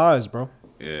 Time flies, bro.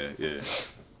 Yeah.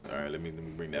 All right, let me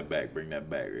bring that back. Right?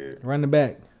 Run the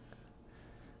back.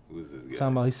 Who is this guy?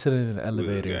 Talking about he's sitting in an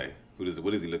elevator. Who does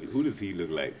he look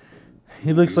like?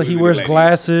 He looks like he wears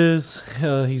glasses.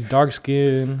 He's dark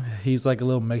skinned. He's like a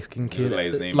little Mexican kid,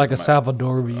 like a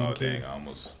Salvadorian kid. Dang,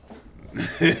 almost.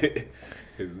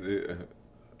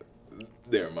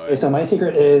 Okay, so my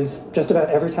secret is just about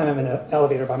every time I'm in an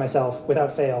elevator by myself,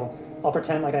 without fail, I'll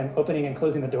pretend like I'm opening and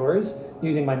closing the doors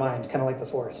using my mind, kind of like the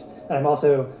Force. And I'm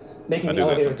also making the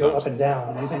elevator go up and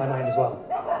down using my mind as well.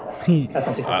 That's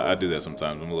my secret. I do that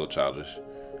sometimes. I'm a little childish.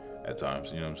 at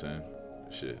times. You know what I'm saying?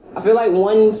 Shit. I feel like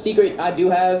one secret I do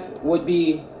have would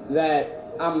be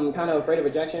that I'm kind of afraid of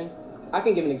rejection. I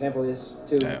can give an example of this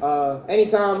too.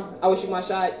 Anytime I would shoot my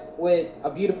shot with a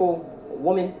beautiful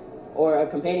woman or a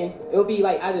companion, it would be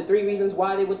like either 3 reasons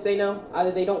why they would say no.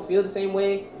 Either they don't feel the same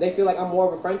way, they feel like I'm more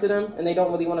of a friend to them, and they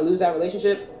don't really want to lose that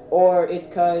relationship, or it's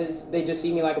because they just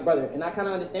see me like a brother. And I kind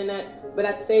of understand that, but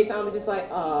at the same time, it's just like,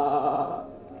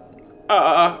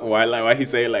 why he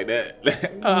say it like that?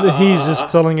 He's just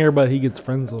telling everybody he gets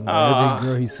friends on every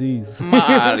girl he sees.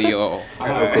 Mario. I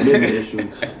have commitment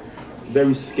issues.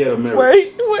 Very scared of marriage.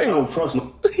 Wait. I don't trust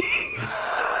no.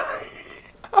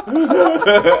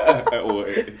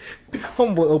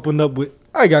 Homeboy opened up with,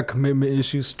 I got commitment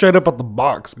issues straight up out the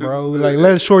box, bro. Like,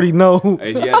 let Shorty know.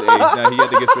 Hey, he had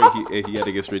to get straight. He had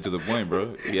to get straight to the point,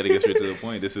 bro. He had to get straight to the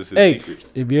point. This is his secret.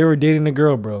 If you're ever dating a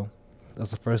girl, bro,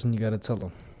 that's the first thing you gotta tell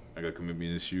them. I got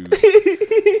commitment issues.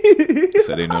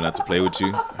 So they know not to play with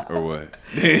you, or what?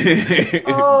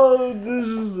 Oh,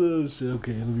 this is shit.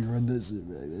 Okay, let me run that shit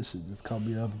back. That shit just caught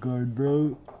me off guard,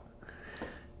 bro.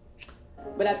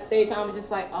 but at the same time, it's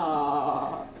just like,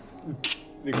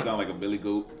 Nigga sound like a billy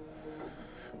goat.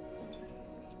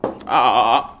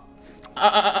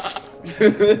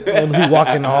 And he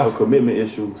walking I off. have commitment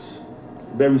issues.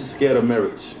 Very scared of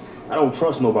marriage. I don't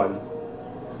trust nobody.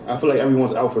 I feel like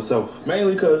everyone's out for self.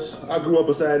 Mainly because I grew up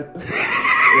beside.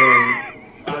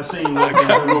 I seen like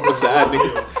I grew up beside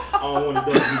niggas. I don't want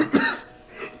to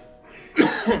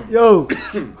Yo,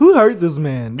 who hurt this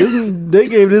man? They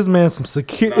gave this man some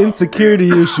insecurity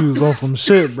issues on some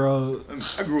shit, bro.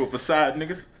 I grew up beside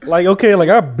niggas. Like, okay, like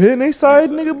I've been a side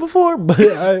nigga before, but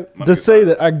to say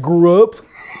that I grew up.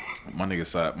 My nigga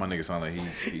sound like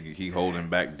he holding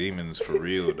back demons for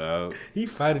real, dog. He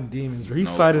fighting demons, bro. He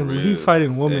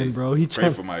fighting women, hey, bro. He pray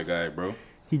for my guy, bro.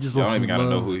 He just Y'all wants don't even some gotta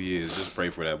love. know who he is. Just pray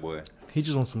for that boy. He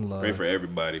just wants some love. Pray for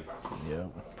everybody.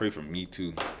 Yep. Pray for me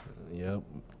too. Yep.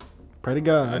 Pray to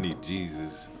God. I need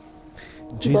Jesus.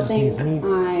 Jesus People needs think me.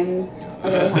 I'm a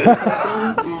really happy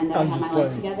person and that I I'm have just my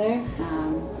life playing. together.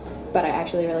 But I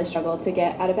actually really struggle to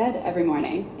get out of bed every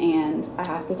morning, and I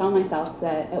have to tell myself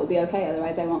that it will be okay,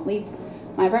 otherwise I won't leave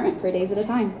my apartment for days at a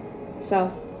time.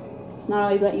 So it's not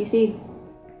always what you see.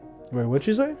 Wait, what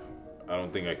you say? I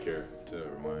don't think I care to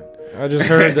rewind. I just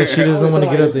heard that she doesn't want to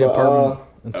get out of the apartment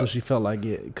until she felt like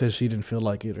it, because she didn't feel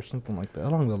like it or something like that,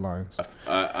 along the lines.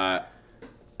 I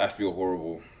feel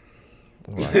horrible.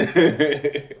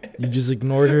 You just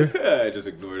ignored her? I just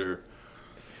ignored her.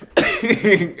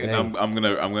 And I'm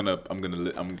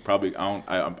probably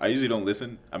I usually don't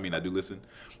listen. I mean, I do listen,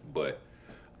 but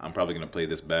I'm probably gonna play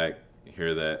this back,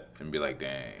 hear that, and be like,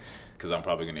 dang, because I'm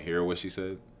probably gonna hear what she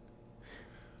said.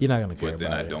 You're not gonna care. But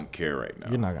then I don't care right now.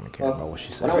 You're not gonna care about what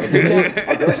she said. When I was a girlfriend,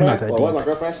 that was my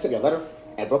girlfriend. She took a letter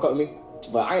and broke up with me.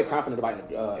 But I ain't confident about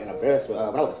it in a bed. So when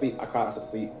I went to sleep, I cried myself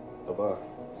to sleep.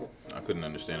 I couldn't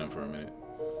understand him for a minute.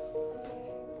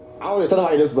 I don't really tell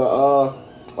nobody this, but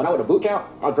when I went to boot camp,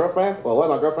 my girlfriend, was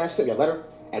my girlfriend, she took a letter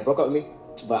and broke up with me.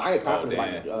 But I ain't confident about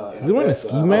it. Is he wearing a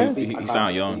ski mask? He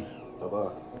sound young. Yeah,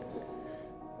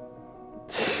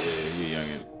 he young.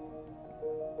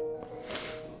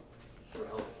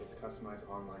 It's customized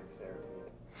online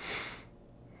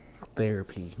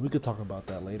Therapy. We could talk about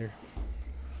that later.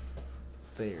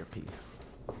 Therapy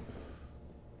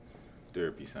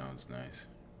sounds nice.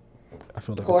 I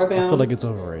feel like it's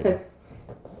overrated.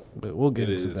 But we'll get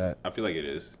into that. I feel like it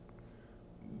is.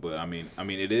 But I mean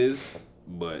it is,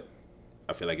 but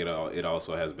I feel like it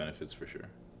also has benefits for sure.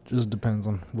 Just depends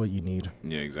on what you need.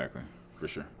 Yeah, exactly. For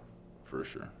sure.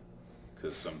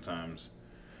 Because sometimes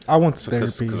I went to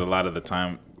therapy. Because a lot of the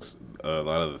time, a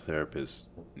lot of the therapists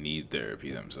need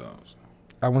therapy themselves.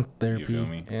 I went to therapy, You feel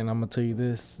me? and I'm gonna tell you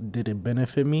this: did it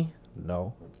benefit me?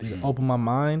 No. Did it open my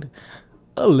mind?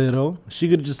 A little. She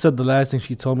could have just said the last thing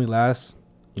she told me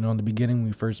in the beginning when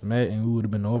we first met, and we would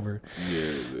have been over.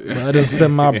 Yeah. But I didn't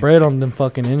spend my bread on them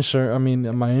fucking my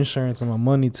insurance and my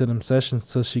money to them sessions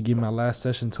till she gave me my last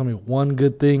session. Tell me one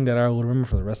good thing that I will remember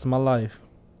for the rest of my life.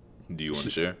 Do you want to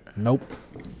share? Nope.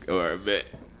 Or I bet.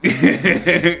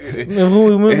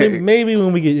 Maybe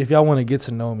when we get, if y'all want to get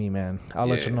to know me, man, I'll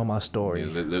let you know my story.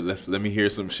 Yeah, let me hear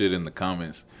some shit in the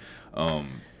comments.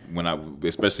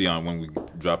 Especially when we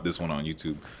drop this one on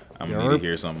YouTube, I'm gonna need to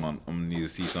hear something. I'm gonna need to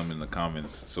see something in the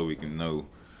comments so we can know.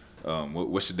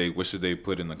 What should they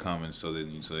put in the comments so we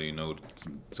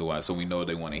know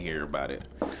they want to hear about it.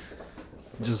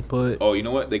 Just put. Oh, you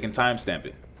know what? They can timestamp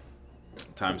it.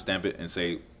 Timestamp it and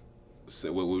say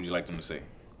what would you like them to say?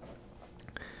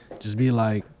 Just be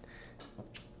like,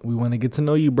 we want to get to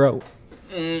know you, bro.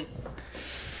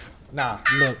 Nah,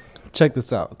 look, check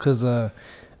this out, cause I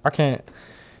can't.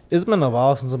 It's been a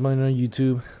while since I've been on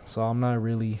YouTube, so I'm not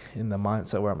really in the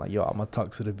mindset where I'm like, yo, I'm gonna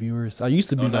talk to the viewers. I used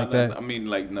to be that. I mean,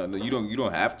 like, no, you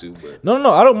don't have to. But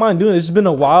No, I don't mind doing it. It's just been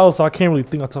a while, so I can't really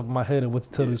think on top of my head of what to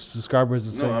tell the subscribers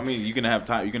to say. No, I mean, you can have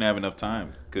time. You can have enough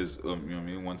time because you know what I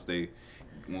mean. Once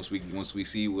we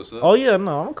see what's up. Oh yeah,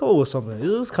 no, I'm cool with something. It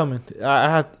is coming.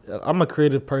 I'm a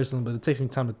creative person, but it takes me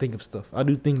time to think of stuff. I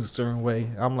do things a certain way.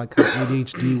 I'm like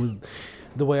ADHD with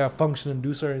the way I function and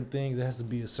do certain things. It has to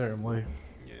be a certain way.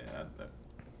 Yeah,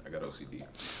 I got OCD.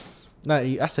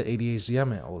 I said ADHD. I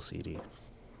meant OCD.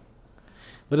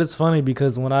 But it's funny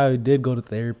because when I did go to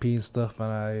therapy and stuff,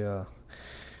 and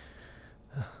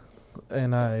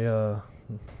I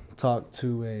talked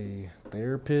to a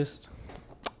therapist.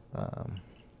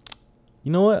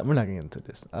 You know what? We're not getting into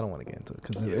this. I don't want to get into it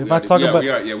because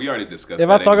we already discussed. If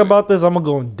I talk about this, I'm gonna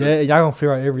go in debt. Y'all gonna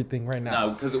figure out everything right now.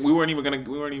 No, because we weren't even gonna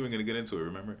get into it.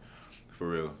 Remember, for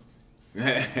real.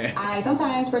 I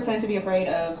sometimes pretend to be afraid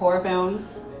of horror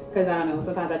films because I don't know.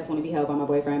 Sometimes I just want to be held by my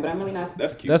boyfriend, but I'm really not.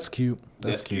 That's cute. That's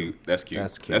cute. That's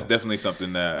definitely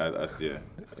something that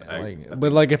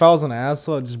but like if I was an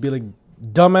asshole, I'd just be like,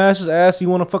 dumbass ass, you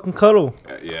want to fucking cuddle?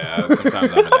 Yeah,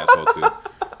 sometimes I'm an asshole too.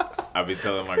 I'll be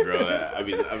telling my girl that. I'll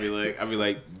be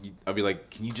like,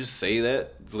 can you just say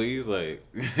that, please? Like,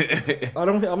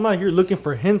 I'm not here looking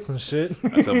for hints and shit.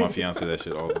 I tell my fiance that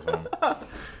shit all the time.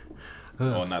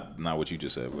 Well, not what you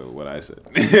just said, but what I said.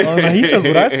 Oh, no, he says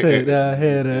what I said.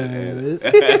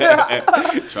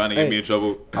 Trying to get me in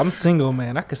trouble. I'm single,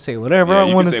 man. I can say whatever I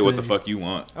want to say. You can say what the fuck you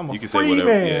want. I'm a you can free say whatever.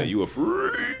 man. Yeah, you a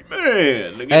free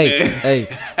man. Look at Hey, that. hey,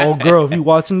 oh girl, if you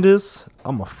watching this,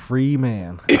 I'm a free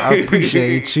man. I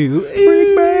appreciate you.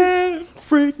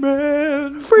 Freak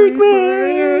man.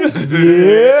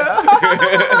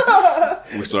 Yeah.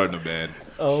 We're starting a band.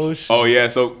 Oh shit. Oh yeah.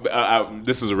 So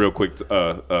this is a real quick,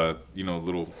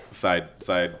 little side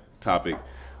topic.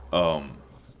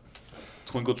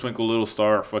 Twinkle Twinkle Little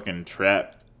Star, fucking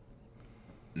trap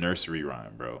nursery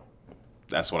rhyme, bro.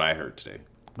 That's what I heard today.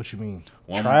 What you mean?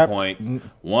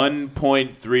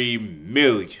 1.3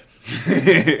 million.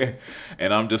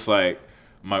 And I'm just like,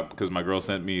 because my girl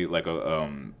sent me like a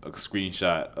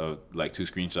screenshot of like 2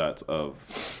 screenshots of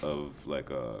like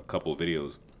a couple of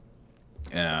videos,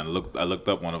 and I looked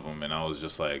up one of them, and I was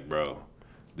just like, bro,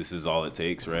 this is all it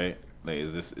takes, right? Like,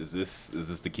 is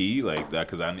this the key? Like that,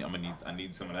 because I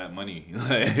need some of that money.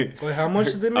 Wait, how much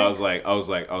did they make? I was like,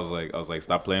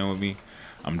 stop playing with me.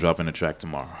 I'm dropping a track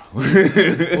tomorrow.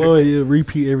 Well, you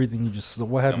repeat everything you just. So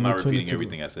what happened? I'm not repeating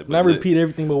everything I said. Not repeat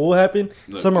everything, but what happened?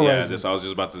 Summarize. Yeah, that's what I was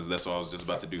just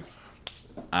about to do.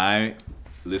 I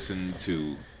listened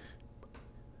to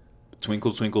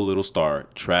Twinkle Twinkle Little Star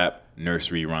trap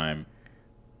nursery rhyme.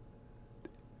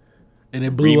 And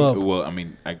it blew up. Well, I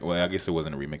mean, I guess it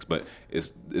wasn't a remix, but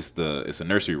it's a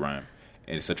nursery rhyme,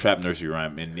 and it's a trap nursery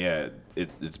rhyme, and yeah,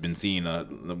 it's been seen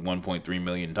 1.3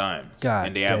 million times. God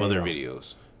and they have damn. other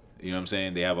videos. You know what I'm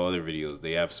saying? They have other videos.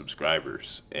 They have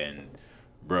subscribers, and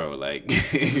bro, like,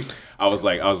 I was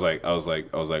like,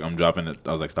 I'm dropping it.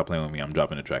 I was like, stop playing with me. I'm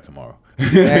dropping the track tomorrow.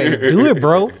 Hey, do it,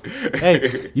 bro.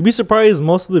 Hey, you'd be surprised.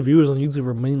 Most of the viewers on YouTube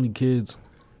are mainly kids,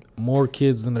 more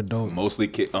kids than adults. Mostly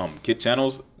kid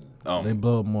channels. They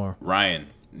blow up more. Ryan,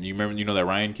 you know that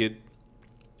Ryan kid?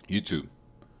 YouTube.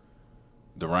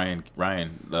 The Ryan.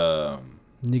 Nigga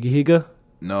Higa?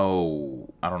 No,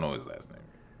 I don't know his last name.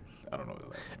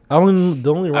 The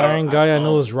only Ryan guy I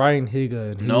know is Ryan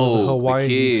Higa. And he was a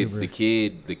Hawaiian YouTuber.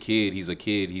 The kid. He's a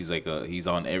kid. He's like he's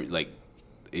on every like.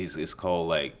 It's called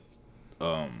like,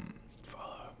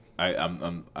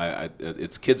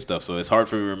 it's kid stuff, so it's hard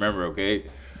for me to remember. Okay.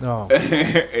 No.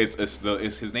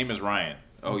 His name is Ryan.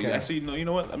 Oh, Okay. actually, no. You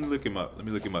know what? Let me look him up.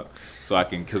 So I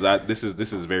can, because this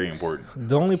is very important.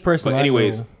 The only person. But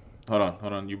anyways, I know,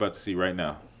 hold on. You're about to see right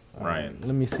now, Ryan.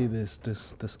 Let me see this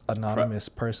anonymous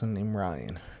person named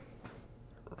Ryan.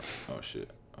 Oh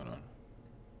shit! Hold on.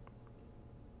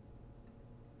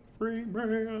 Free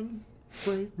man.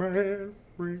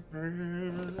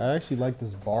 I actually like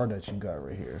this bar that you got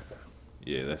right here.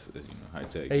 Yeah, that's high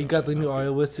tech. Hey, you got the new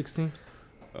iOS 16?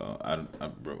 Bro,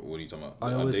 what are you talking about?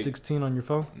 iOS 16 on your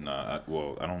phone? Nah, I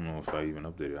don't know if I even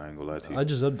updated. I ain't gonna lie to you. I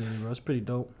just updated, bro. It's pretty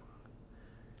dope.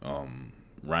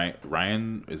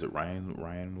 Ryan, is it Ryan's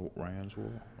World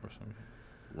or something?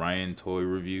 Ryan Toy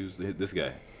Reviews. This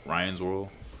guy, Ryan's World.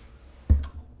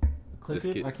 Click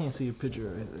it. I can't see a picture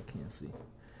of it. I can't see.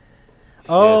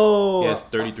 Oh, yes,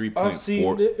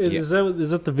 33.4. Is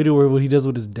that the video where he does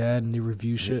with his dad and they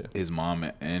review shit? His mom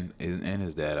and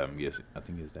his dad. I'm guessing. I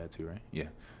think his dad too, right? Yeah,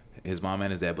 his mom and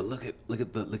his dad. But look at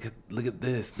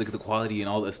this. Look at the quality and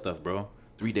all that stuff, bro.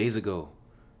 3 days ago,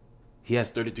 he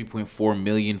has 33.4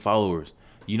 million followers.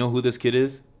 You know who this kid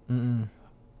is? Mm-mm.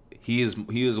 He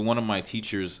is one of my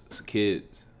teacher's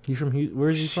kids. He's from where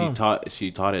is he from?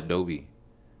 She taught at Dobie.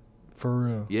 For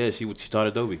real? Yeah, she taught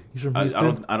at Dobie. He's from I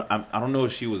Houston? don't know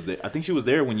if she was there. I think she was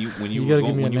there when you gotta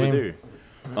give me a when you were name.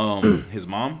 there. His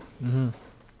mom. Mm-hmm.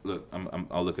 Look,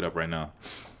 I'll look it up right now.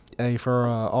 Hey, for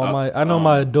I know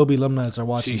my Adobe alumni are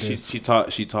watching this. She taught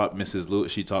Mrs.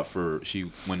 Lewis.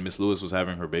 When Miss Lewis was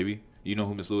having her baby. You know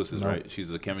who Miss Lewis is, No. right?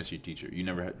 She's a chemistry teacher. You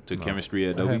never took No. chemistry at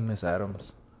I Adobe? had Miss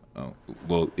Adams. Oh,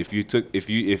 well,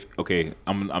 okay,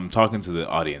 I'm talking to the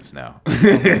audience now.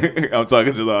 I'm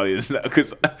talking to the audience now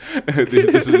because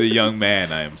this is a young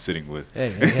man I am sitting with.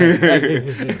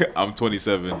 Hey. I'm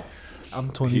 27.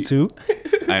 I'm 22.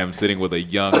 I am sitting with a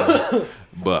young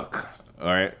buck. All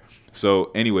right.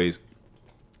 So, anyways,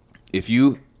 if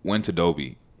you went to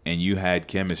Dobie and you had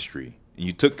chemistry, and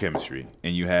you took chemistry,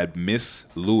 and you had Miss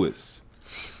Lewis,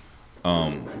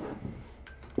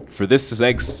 for this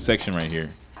section right here,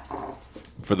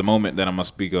 for the moment that I'm gonna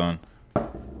speak on,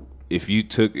 if you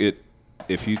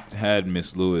had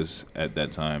Miss Lewis at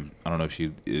that time, I don't know if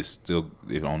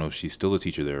she's still a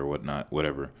teacher there or whatnot,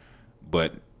 whatever,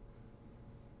 but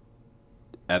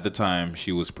at the time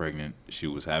she was pregnant, she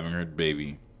was having her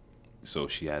baby, so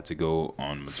she had to go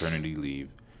on maternity leave,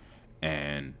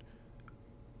 and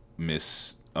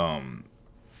Miss, I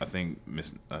think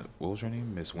Miss, what was her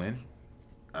name? Miss Wynn?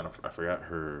 I forgot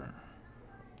her.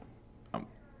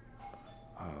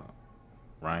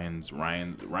 Ryan's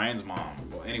mom.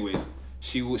 Well, anyways,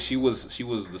 she was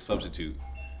the substitute,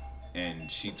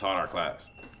 and she taught our class.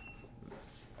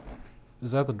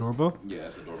 Is that the doorbell? Yeah,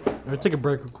 that's the doorbell. All right, take a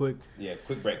break real quick. Yeah,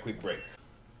 quick break.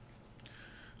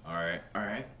 All right.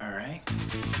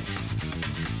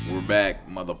 We're back,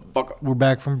 motherfucker. We're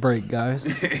back from break, guys.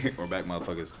 We're back,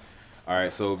 motherfuckers. All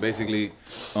right, so basically,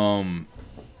 her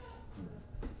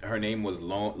name was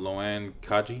Loanne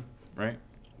Kaji, right?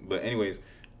 But anyways,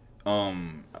 I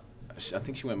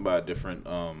think she went by a different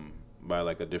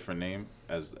name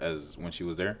as when she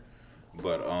was there,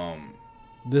 but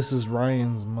This is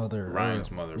Ryan's mother.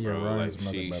 Ryan's mother, bro. Yeah, Ryan's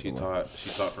like mother. she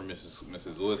taught for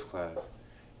Mrs. Lewis class,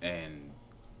 and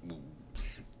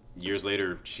years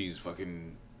later she's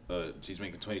fucking she's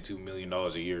making $22 million a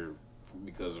year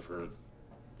because of her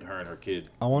and her kid.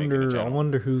 I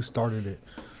wonder who started it.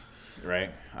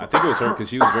 Right, I think it was her because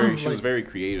she was very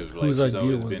creative. Like whose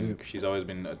idea was it? She's always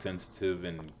been attentive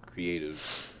and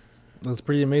creative. That's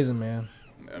pretty amazing, man.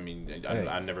 I mean,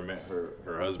 I never met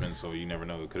her husband, so you never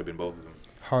know. It could have been both of them.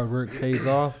 Hard work pays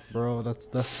off, bro. That's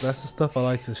the stuff I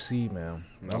like to see, man.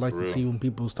 No, I like for to real. see when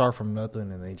people start from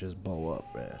nothing and they just blow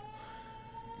up, man.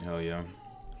 Hell yeah.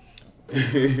 I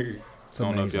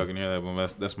don't know if amazing. y'all can hear that,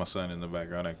 but that's my son in the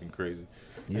background acting crazy.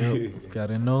 Yep. If y'all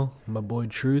didn't know, my boy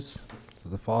Truce is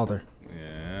the father.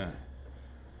 Yeah.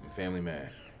 Family man.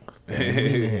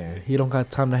 Yeah, he don't got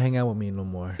time to hang out with me no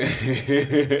more. He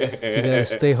gotta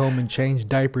stay home and change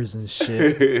diapers and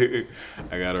shit.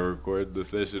 I gotta record the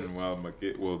session while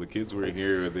the kids were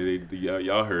here.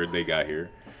 Y'all heard they got here.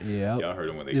 Yeah, y'all heard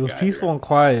them when they. It was got peaceful here. and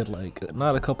quiet, like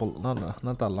not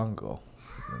that long ago.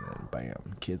 And then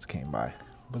bam, kids came by.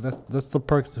 But that's the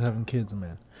perks of having kids,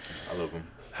 man. I love them.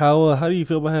 How do you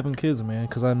feel about having kids, man?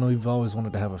 Because I know you've always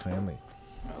wanted to have a family.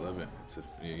 I love it.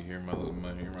 You hear my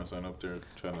son up there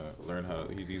trying to learn how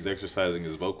he's exercising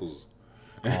his vocals.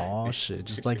 Oh shit,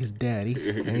 just like his daddy.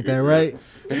 Ain't that right?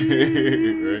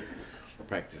 Right.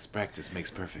 Practice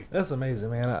makes perfect. That's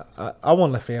amazing, man. I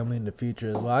want a family in the future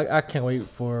as well. I can't wait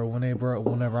for whenever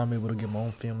I'm able to get my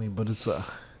own family, but it's a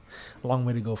long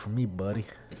way to go for me, buddy.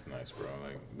 It's nice, bro.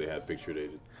 Like they had picture day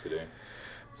today.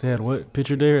 They had what?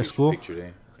 Picture day at school? Picture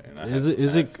day. And I Is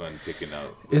had it fun picking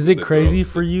out? Is it the crazy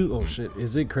girls. for you? Oh shit!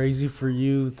 Is it crazy for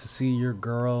you to see your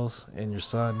girls and your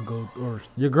son go, or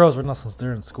your girls right now since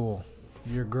they're in school,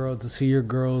 to see your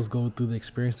girls go through the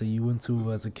experience that you went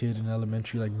to as a kid in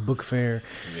elementary, like book fair,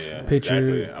 Yeah,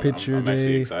 picture exactly. I'm day.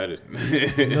 actually excited.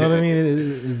 You know what I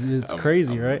mean? It's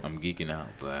crazy, right? I'm geeking out,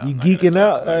 but You geeking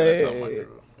out?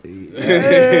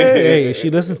 Hey, if she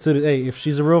listens to this, if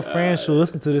she's a real fan, she'll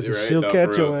listen to this and Right? she'll No, catch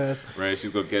for your real. ass. Right, she's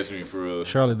gonna catch me for real.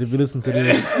 Charlotte, if you listen to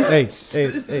this,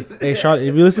 hey, Charlotte,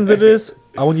 if you listen to this,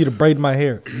 I want you to braid my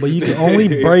hair. But you can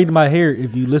only braid my hair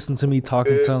if you listen to me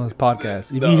talking on this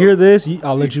podcast. If you hear this,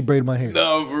 I'll let you braid my hair.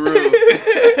 No, for real.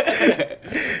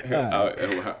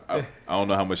 I don't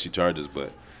know how much she charges,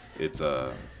 but it's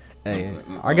Hey,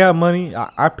 I got money.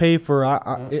 I pay for.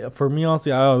 For me,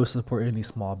 honestly, I always support any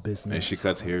small business. And she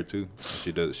cuts hair too.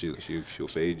 She does. She'll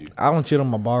fade you. I don't cheat on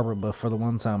my barber, but for the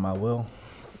one time, I will.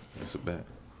 That's a bet.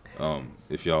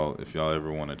 If y'all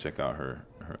ever want to check out her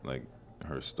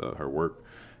stuff, her work,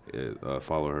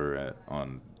 follow her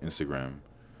on Instagram.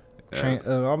 I'm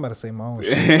about to say my own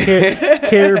shit.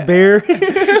 Care Bear.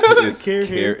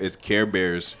 It's Care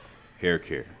Bears Hair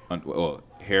Care.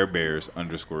 Hair Bears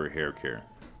 _ Hair Care.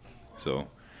 So,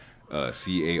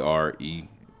 CAREBEARS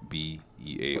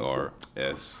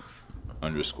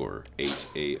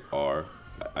 _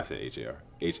 I said HAR.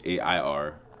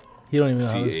 HAIR. He don't even know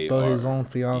how to spell his own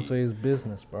fiance's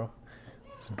business, bro.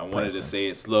 I wanted to say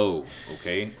it slow,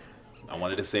 okay? I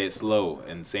wanted to say it slow,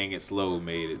 and saying it slow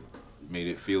made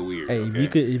it feel weird. Hey,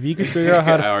 okay? if you could figure out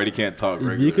how to, I already can't talk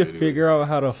regularly. If you could figure out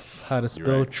how to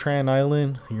spell right. Tran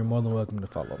Island, you're more than welcome to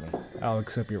follow me. I'll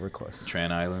accept your request.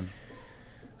 Tran Island.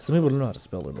 Some people don't know how to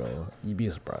spell it, bro. You'd be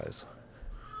surprised.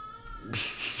 What's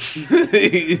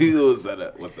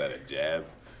that? A jab?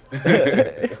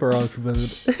 For all people.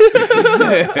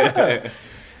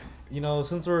 You know,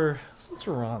 since we're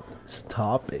on this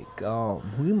topic,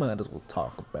 we might as well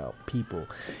talk about people.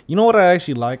 You know what I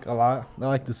actually like a lot? I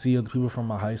like to see other people from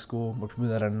my high school or people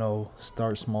that I know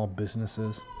start small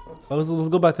businesses. Let's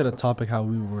go back to the topic, how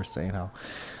we were saying how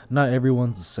not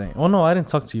everyone's the same. Oh no, I didn't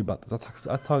talk to you about this.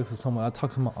 I talked to someone. I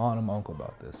talked to my aunt and my uncle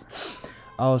about this.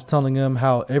 I was telling them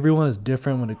how everyone is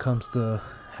different when it comes to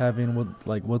having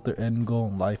what their end goal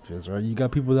in life is, right? You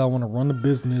got people that want to run a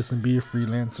business and be a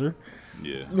freelancer.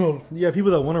 Yeah. No, yeah,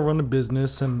 people that want to run a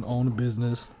business and own a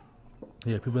business.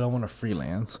 Yeah, people that want to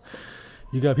freelance.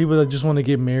 You got people that just want to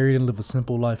get married and live a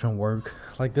simple life and work.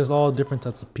 Like, there's all different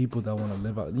types of people that want to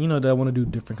live out, that want to do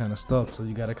different kind of stuff. So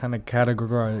you got to kind of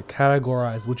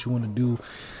categorize what you want to do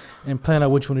and plan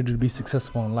out what you want to do to be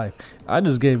successful in life. I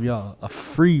just gave y'all a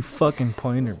free fucking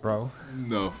pointer, bro.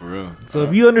 No, for real. So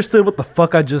if you understood what the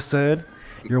fuck I just said,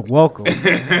 you're welcome.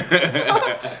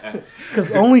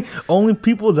 Because only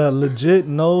people that legit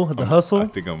know the hustle. I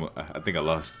think I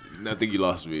lost. I think you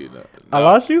lost me. No, I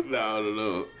lost you?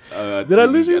 No. Did I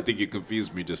lose you? I think you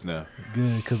confused me just now.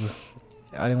 Good, because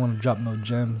I didn't want to drop no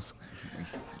gems.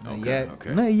 Okay.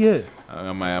 Not yet.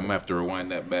 I might have to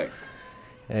rewind that back.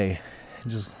 Hey,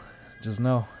 just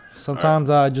know. Sometimes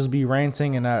I just be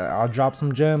ranting and I'll drop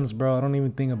some gems, bro. I don't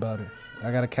even think about it.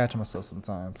 I gotta catch myself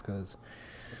sometimes because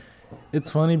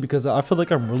it's funny because I feel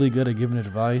like I'm really good at giving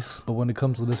advice, but when it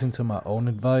comes to listening to my own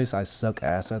advice, I suck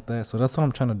ass at that. So that's what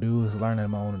I'm trying to do is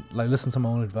listen to my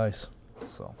own advice.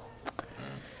 So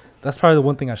that's probably the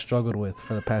one thing I struggled with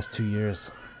for the past 2 years.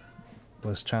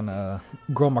 Was trying to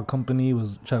grow my company,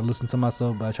 was trying to listen to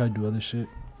myself, but I try to do other shit.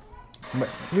 But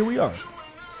here we are.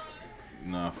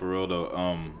 Nah, for real though.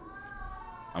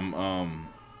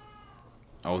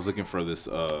 I was looking for this.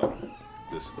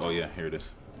 Oh yeah, here it is.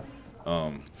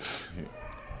 Here.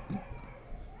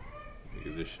 Look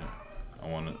at this shit. I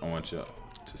want you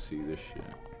to see this shit.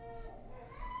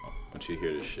 I want you to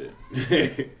hear this shit.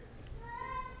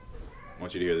 I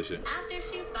want you to hear this shit. After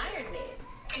she fired me.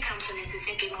 To come to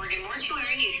Mississippi Morgan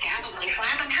Mortuary, you scabably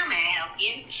slap him. How may I help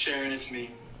you? Sharon, it's me.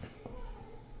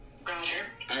 Roger.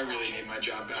 I really need my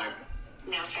job back.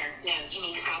 No, sir. No, you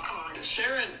need to stop calling.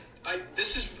 Sharon,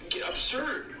 this is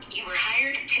absurd. You were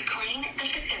hired to clean the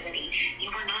facility.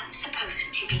 You were not supposed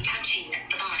to be touching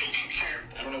the bodies, sir.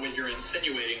 I don't know what you're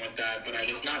insinuating with that, but I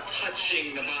was not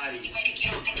touching the bodies.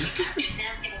 You don't think you touched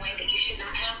them in a way that you should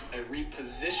not have? I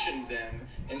repositioned them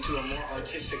into a more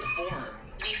artistic form.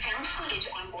 We found footage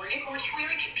on Morgan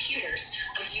Mortuary computers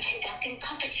of you conducting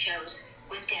puppet shows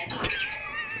with dead bodies.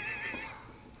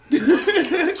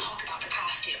 Talk about the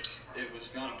costumes. It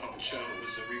was not a puppet show. It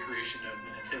was a recreation of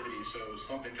the Nativity. So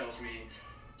something tells me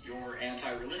you're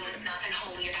anti-religion. There's nothing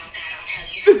holy about that. I'll tell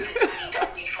you something.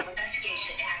 I need a full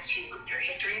investigation as to your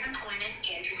history of employment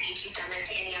and to see if you've done this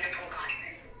to any other poor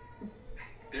bodies.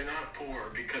 They're not poor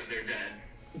because they're dead.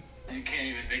 They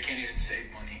can't even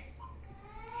save money.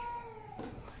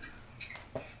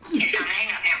 It's time to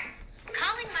hang up now.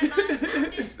 Calling my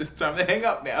boss. It's time to hang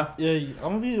up now. Yeah,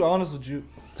 I'm gonna be honest with you.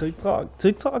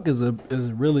 TikTok is a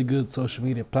really good social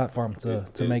media platform to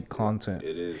make content.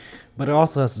 It is, but it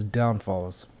also has its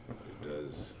downfalls. It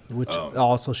does, which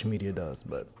all social media does.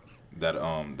 But that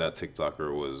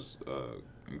TikToker was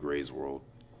Gray's World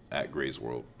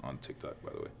on TikTok,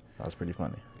 by the way. That was pretty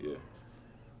funny. Yeah,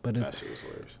 but that shit was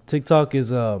hilarious. TikTok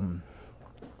is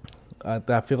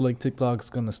I feel like TikTok's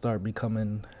gonna start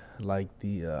becoming like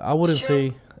the I wouldn't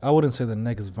say the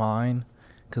next Vine,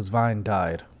 because Vine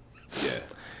died. Yeah.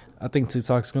 I think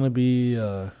TikTok's gonna be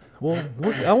Well,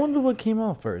 I wonder what came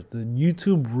out first. Did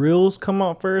YouTube Reels come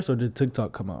out first, or did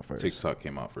TikTok come out first? TikTok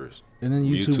came out first. And then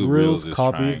YouTube Reels is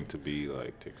copied. trying to be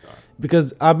like TikTok.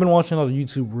 Because I've been watching a lot of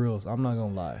YouTube Reels. I'm not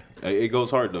gonna lie. It goes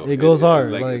hard though. It goes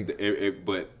hard.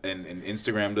 But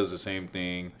Instagram does the same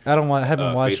thing. I haven't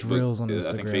watched Facebook, Reels on Instagram.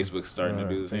 I think Facebook's starting to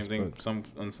do the same thing.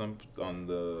 Facebook.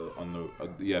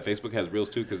 Facebook has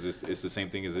Reels too because it's the same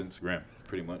thing as Instagram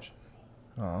pretty much.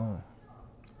 Oh.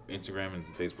 Instagram and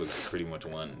Facebook is pretty much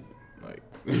one.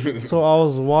 So I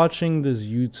was watching this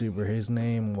YouTuber. His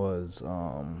name was,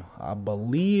 I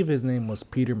believe his name was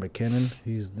Peter McKinnon.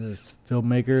 He's this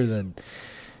filmmaker that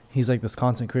he's like this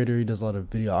content creator. He does a lot of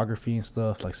videography and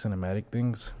stuff, like cinematic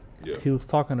things. Yeah. He was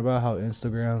talking about how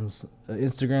Instagram's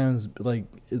like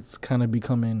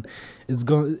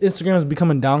Instagram's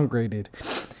becoming downgraded,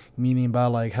 meaning by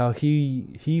like how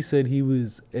he said he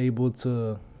was able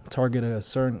to target a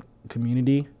certain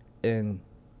community and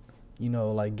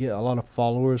like get a lot of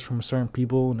followers from certain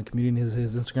people in the community.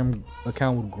 His Instagram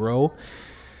account would grow.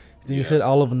 Then he said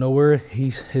all of nowhere,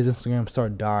 his Instagram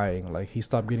started dying. Like he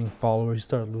stopped getting followers, he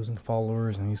started losing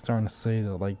followers, and he's starting to say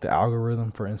that like the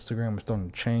algorithm for Instagram is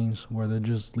starting to change, where they're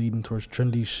just leading towards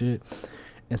trendy shit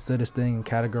instead of staying in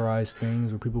categorized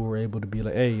things where people were able to be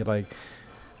like, hey, like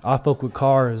I fuck with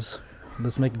cars.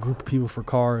 Let's make a group of people for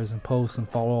cars and post and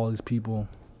follow all these people.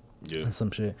 Yeah. And some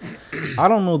shit. I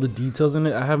don't know the details in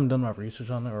it. I haven't done my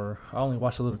research on it, or I only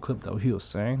watched a little clip that he was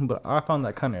saying, but I found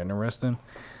that kind of interesting.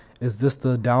 Is this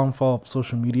the downfall of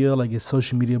social media? Like, is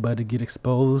social media about to get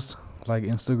exposed, like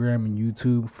Instagram and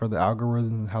YouTube, for the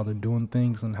algorithm and how they're doing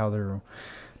things and how they're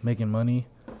making money?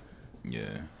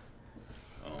 Yeah.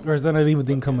 Or is that not even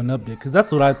thing coming up yet? Because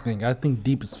that's what I think. I think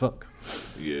deep as fuck.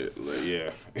 Yeah,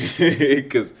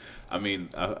 because I mean,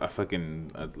 I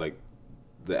like.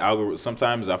 The algorithm.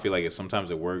 Sometimes I feel like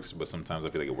sometimes it works, but sometimes I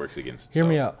feel like it works against itself. Hear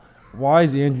me out. Why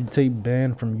is Andrew Tate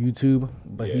banned from YouTube,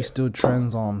 but he still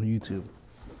trends on YouTube?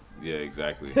 Yeah,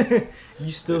 exactly. You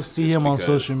still see him on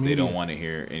social media. They don't want to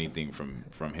hear anything from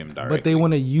him directly. But they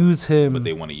want to use him. But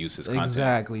they want to use his content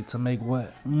exactly to make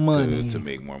what money to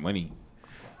make more money.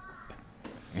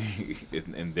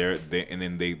 And they're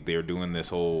doing this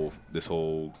whole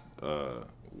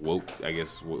woke, I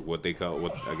guess what they call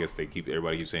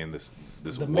everybody keeps saying this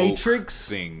the woke Matrix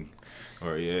thing,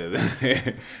 or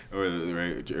or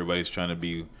everybody's trying to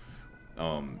be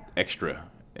extra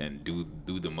and do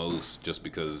the most just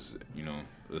because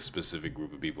a specific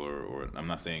group of people or I'm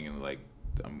not saying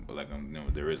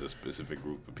there is a specific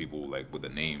group of people like with a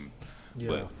name,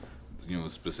 but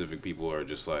specific people are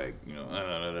just like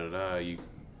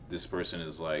this person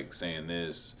is like saying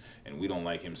this and we don't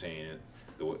like him saying it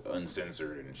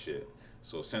uncensored and shit,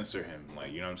 so censor him,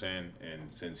 like, you know what I'm saying? And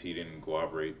since he didn't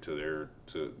cooperate to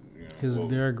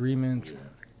their agreement,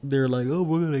 they're like, oh,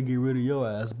 we're gonna get rid of your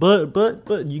ass, but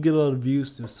you get a lot of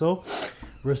views too, so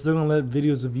we're still gonna let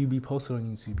videos of you be posted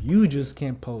on YouTube. You just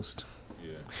can't post.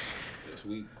 That's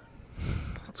weak.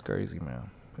 It's crazy,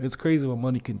 man. It's crazy what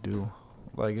money can do.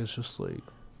 Like, it's just like,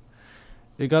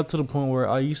 it got to the point where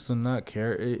I used to not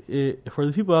care. For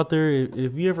the people out there,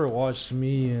 if you ever watched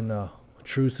me and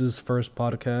Truce's first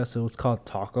podcast, it was called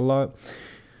Talk a Lot.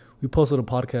 We posted a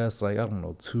podcast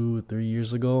 2 or 3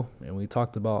 years ago, and we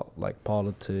talked about like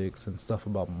politics and stuff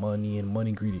about money and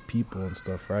money greedy people and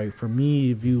stuff, right? For me,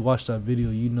 if you watch that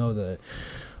video, you know that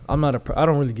I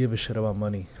don't really give a shit about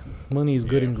money. Money is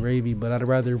good and gravy, but I'd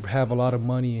rather have a lot of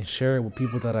money and share it with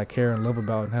people that I care and love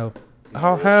about, and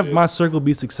have my circle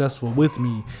be successful with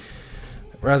me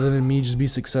rather than me just be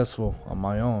successful on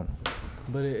my own.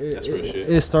 But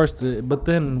it starts to, but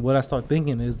then what I start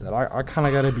thinking is that I kind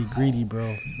of got to be greedy,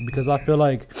 bro, because I feel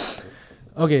like,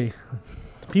 okay,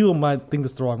 people might think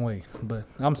this the wrong way, but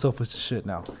I'm selfish as shit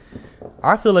now.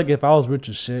 I feel like if I was rich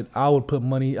as shit, I would put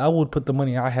the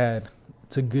money I had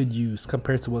to good use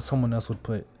compared to what someone else would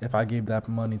put if I gave that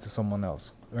money to someone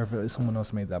else, or if someone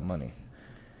else made that money.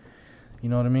 You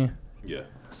know what I mean? Yeah.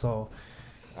 So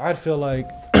I'd feel like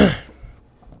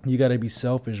you got to be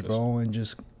selfish, bro, and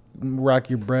just rack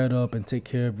your bread up and take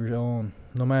care of your own,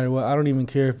 no matter what. I don't even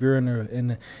care if you're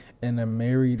in a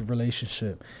married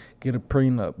relationship, get a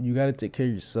prenup. You got to take care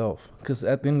of yourself, because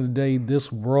at the end of the day, this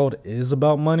world is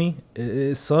about money.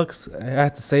 It sucks, I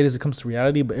have to say this, it comes to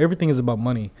reality, but everything is about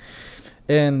money.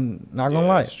 And not gonna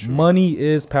lie, money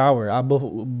is power.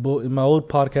 In my old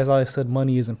podcast, I said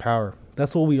money isn't power.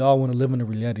 That's what we all want to live in the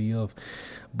reality of.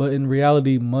 But in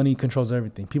reality, money controls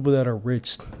everything. People that are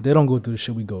rich, they don't go through the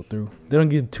shit we go through. They don't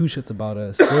give two shits about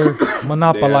us. They're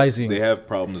monopolizing. They have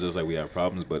problems just like we have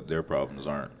problems, but their problems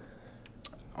aren't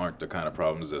the kind of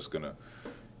problems that's gonna,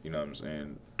 you know what I'm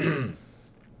saying,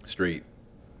 straight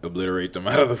obliterate them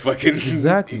out of the fucking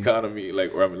Exactly. economy.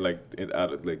 Like, or I mean,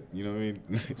 out of, like, you know what I mean?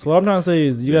 So what I'm trying to say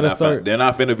is you got to start. They're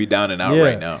not finna be down and out Yeah.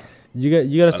 right now. You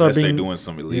got to start Unless being. they're doing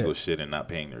some illegal shit and not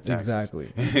paying their taxes.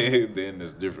 Exactly. Then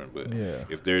it's different. But Yeah.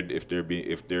 if they're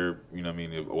you know what I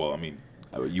mean? Well, I mean,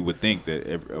 you would think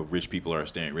that rich people are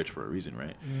staying rich for a reason,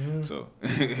 right? Mhm. So,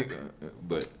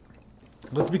 but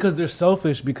It's because they're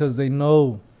selfish because they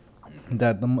know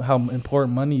that how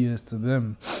important money is to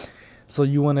them. So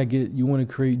you want to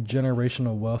create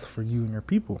generational wealth for you and your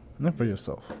people, not for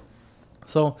yourself.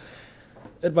 So,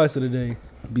 advice of the day: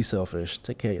 be selfish.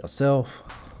 Take care of yourself.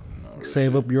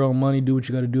 Save up your own money. Do what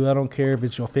you got to do. I don't care if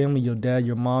it's your family, your dad,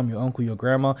 your mom, your uncle, your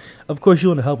grandma. Of course, you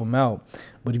want to help them out,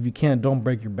 but if you can't, don't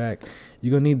break your back.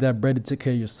 You're gonna need that bread to take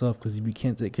care of yourself. Because if you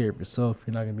can't take care of yourself,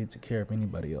 you're not gonna be able to take care of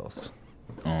anybody else.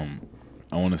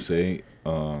 I want to say,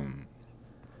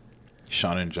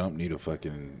 Shonen Jump need to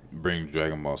fucking bring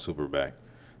Dragon Ball Super back.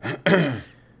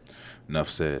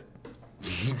 Enough said.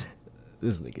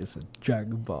 This nigga said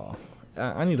Dragon Ball.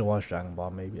 I need to watch Dragon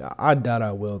Ball. Maybe I doubt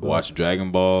I will. Though. Watch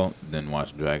Dragon Ball, then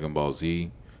watch Dragon Ball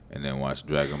Z, and then watch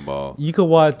Dragon Ball. You could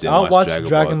watch. I'll watch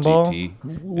Dragon Ball GT,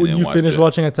 when you finish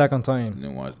watching Attack on Titan. And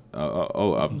then watch.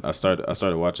 I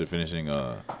started watching finishing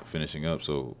up.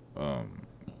 So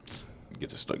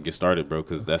get started, bro.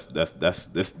 Because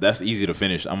that's easy to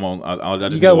finish. I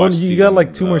just you got one. You got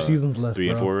like 2 more seasons left. 3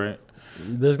 and 4, right?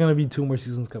 There's gonna be 2 more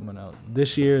seasons coming out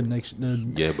this year. Next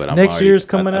but next year's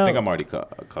coming out. I think I'm already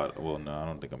caught. Well, no, I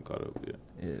don't think I'm caught up yet.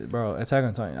 Yeah, bro, Attack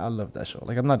on Titan. I love that show.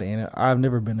 Like, I'm not the anime. I've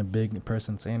never been a big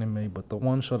person to anime, but the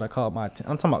one show that caught my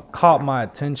attention. I'm talking about caught my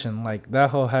attention. Like,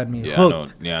 that whole had me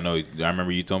hooked. I know. I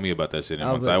remember you told me about that shit. And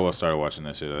once I started watching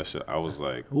that shit, I was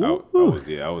like, I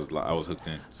was hooked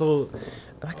in. So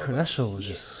that show was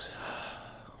just,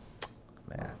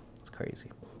 man, it's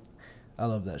crazy. I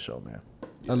love that show, man.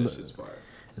 Yeah, that shit's fire.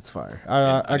 It's fire.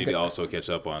 I need to also catch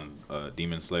up on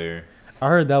Demon Slayer. I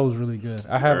heard that was really good.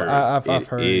 I've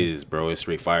heard. It is, bro. It's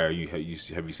straight fire. Have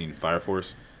you seen Fire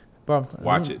Force? Bro,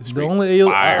 watch it. The only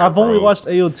I've only watched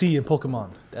AOT and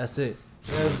Pokemon. That's it.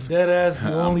 That's dead ass.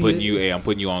 I'm putting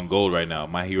you on gold right now.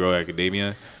 My Hero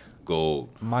Academia, gold.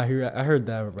 My Hero. I heard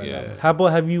that right now. How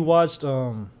about have you watched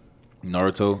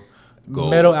Naruto? Gold,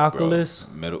 Metal Alchemist.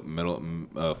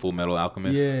 Full Metal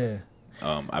Alchemist. Yeah.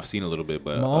 I've seen a little bit,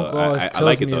 but I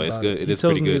like it though. It's good. It is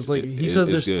pretty good. He says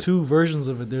there's good. 2 versions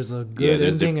of it. There's a good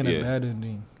ending and a bad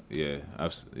ending. Yeah, I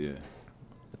think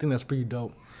that's pretty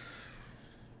dope.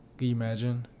 Can you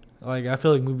imagine? Like, I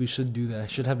feel like movies should do that.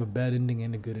 Should have a bad ending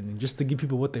and a good ending, just to give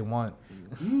people what they want.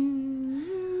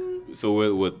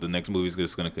 So what the next movie is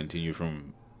just gonna continue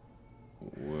from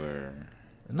where?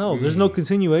 No, there's no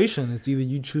continuation. It's either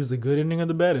you choose the good ending or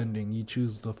the bad ending. You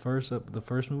choose the first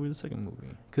movie or the second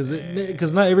movie.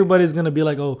 Because not everybody's gonna be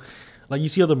like, oh, like you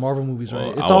see other Marvel movies,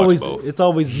 right? It's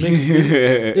always mixed.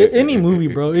 Any movie,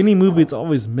 bro. Any movie, it's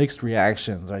always mixed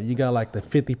reactions, right? You got like the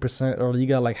 50%, or you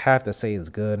got like half that say it's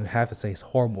good and half that say it's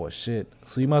horrible as shit.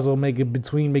 So you might as well make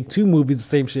 2 movies the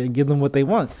same shit and give them what they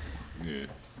want. Yeah.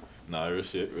 Nah, real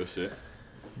shit.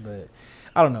 But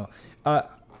I don't know.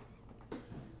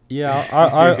 Yeah,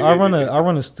 I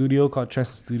run a studio called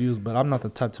Transit Studios, but I'm not the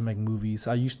type to make movies.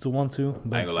 I used to want to,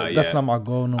 but I ain't gonna lie, that's not my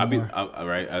goal no more.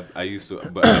 I used to,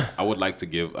 but I would like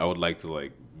to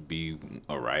like be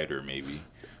a writer maybe.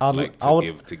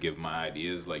 To give my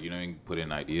ideas, like, you know, put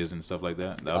in ideas and stuff like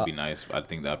that. That would be nice. I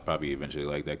think I'd probably eventually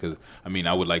like that, because I mean,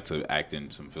 I would like to act in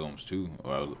some films too.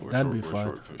 That'd be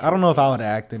fun. I don't know if I would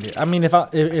act in it. I mean, if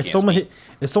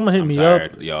someone hit me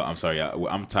up, yo, I'm sorry,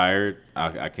 I'm tired. I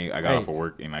got off of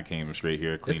work and I came straight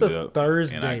here, cleaned up. It's a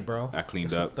Thursday, bro. I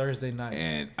cleaned up Thursday night,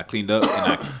 and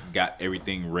I got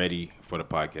everything ready for the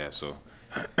podcast. So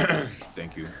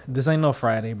thank you. This ain't no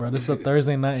Friday, bro. This is a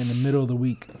Thursday night in the middle of the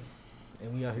week,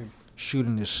 and we out here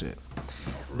shooting this shit.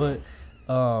 But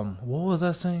what was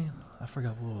I saying? I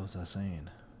forgot what was I saying.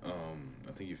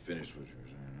 I think you finished what you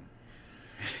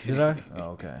Did were saying. I?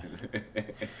 Oh, okay.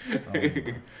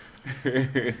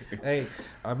 Hey,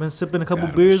 I've been sipping a couple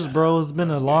beers, bro. It's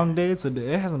been a long day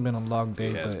today. It hasn't been a long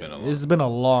day, but it's been a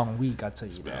long week. I tell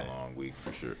you, it's been a long week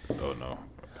for sure. Oh no.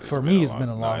 For me, it's been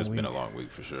a long week. It's been a long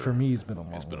week for sure. For me, it's been a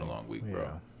long. It's been a long week,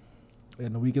 bro.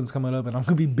 And the weekend's coming up, and I'm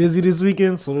gonna be busy this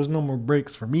weekend, so there's no more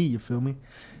breaks for me. You feel me?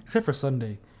 Except for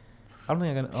Sunday. I don't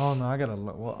think I got. Oh no, I gotta.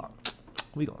 Well,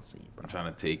 we gonna see, bro. I'm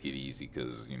trying to take it easy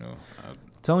because, you know.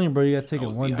 Telling you, bro, you gotta take it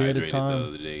one day at a time. The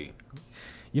other day.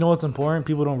 You know what's important?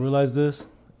 People don't realize this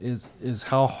is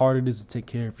how hard it is to take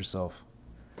care of yourself.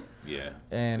 Yeah.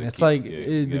 And it's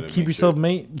to keep yourself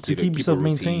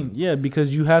maintained. Yeah,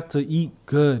 because you have to eat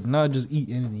good, not just eat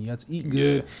anything. You have to eat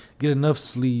good, get enough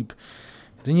sleep,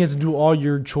 Then you have to do all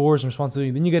your chores and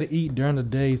responsibilities. Then you got to eat during the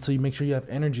day, so you make sure you have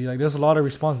energy. Like, there's a lot of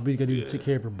responsibility you got to do to take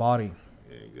care of your body.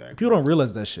 Yeah, exactly. People don't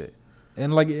realize that shit.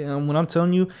 And like, when I'm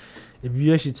telling you, if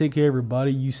you actually take care of your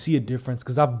body, you see a difference.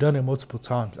 Because I've done it multiple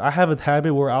times. I have a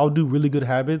habit where I'll do really good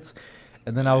habits,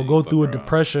 and then I will go through a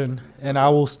depression, and I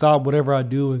will stop whatever I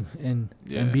do and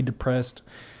be depressed.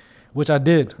 Which I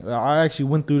did. I actually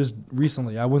went through this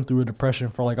recently. I went through a depression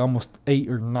for like almost 8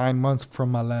 or 9 months from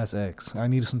my last ex. I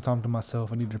needed some time to myself.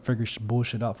 I needed to figure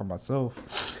bullshit out for myself.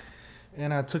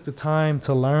 And I took the time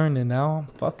to learn, and now I'm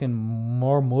fucking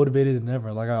more motivated than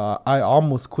ever. Like, I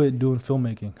almost quit doing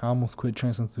filmmaking. I almost quit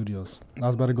Transcend Studios. I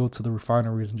was about to go to the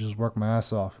refineries and just work my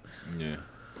ass off. Yeah.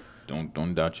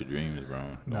 Don't doubt your dreams, bro.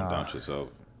 Don't doubt yourself.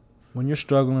 When you're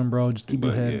struggling, bro, just keep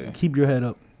your head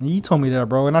up. And you told me that,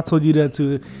 bro, and I told you that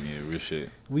too. Yeah, real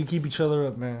shit. We keep each other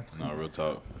up, man. No, real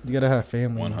talk. You gotta have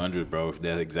family. 100, bro.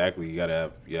 That's exactly. You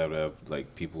gotta have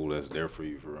like people that's there for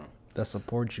you, for real. That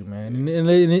support you, man. And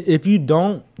if you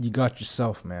don't, you got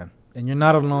yourself, man. And you're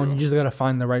not alone. You just gotta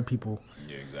find the right people.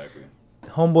 Yeah, exactly.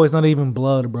 Homeboy's not even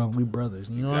blood, bro. We brothers.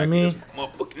 You know what I mean? This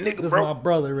motherfucking nigga, this bro. This my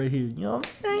brother right here. You know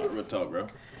what I'm saying? Real talk, bro.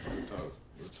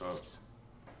 Real talk.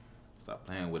 Stop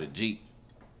playing with a Jeep.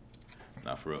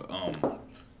 Not for real.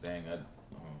 Dang,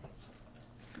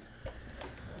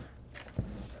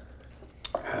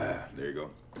 there you go.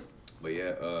 But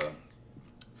yeah,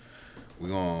 we're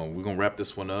gonna wrap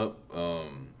this one up.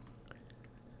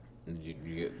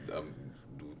 You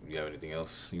have anything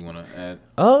else you want to add?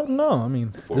 No. I mean,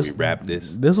 before we wrap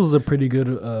this was a pretty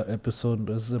good episode.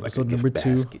 This is episode number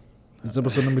 2. This is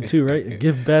episode number 2, right? A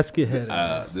gift basket head.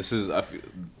 This is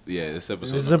this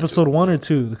episode. This is episode 1 or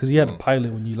 2 because you had a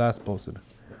pilot when you last posted.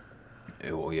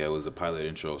 It was a pilot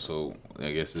intro, so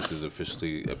I guess this is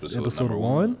officially episode number number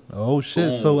 1. Oh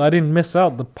shit! Boom. So I didn't miss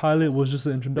out. The pilot was just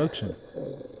an introduction.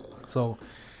 So,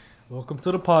 welcome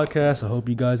to the podcast. I hope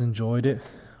you guys enjoyed it.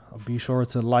 Be sure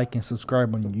to like and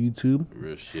subscribe on YouTube.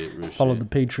 Real shit. Follow the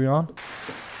Patreon.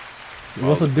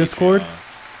 What's the Discord?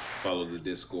 Follow the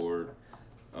Discord.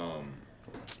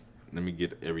 Let me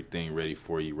get everything ready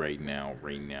for you right now,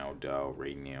 dog.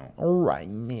 All right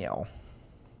now.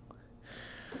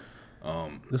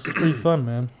 This is pretty fun,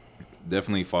 man.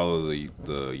 Definitely follow the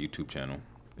YouTube channel.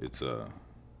 It's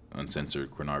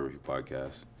Uncensored Chronography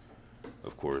Podcast,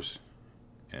 of course,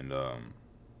 and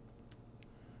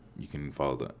you can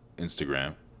follow the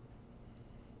Instagram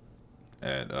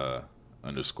at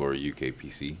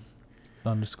 _UKPC.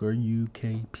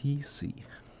 _UKPC.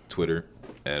 Twitter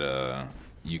at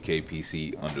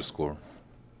UKPC_.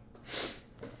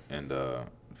 And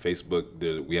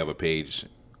Facebook, we have a page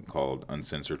called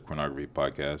Uncensored Chronography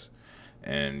Podcast,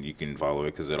 and you can follow it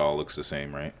because it all looks the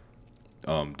same, right?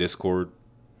 Discord,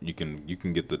 you can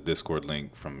get the Discord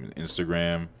link from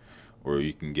Instagram, or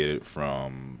you can get it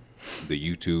from the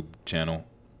YouTube channel.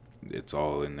 It's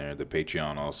all in there. The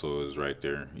Patreon also is right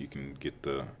there. You can get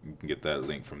that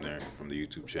link from there, from the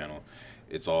YouTube channel.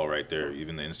 It's all right there.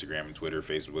 Even the Instagram and Twitter,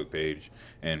 Facebook page,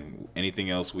 and anything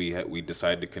else we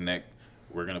decide to connect,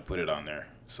 we're gonna put it on there.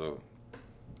 So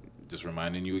just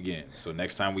reminding you again. So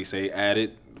next time we say add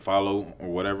it, follow, or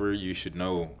whatever, you should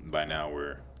know by now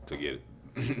where to get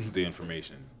the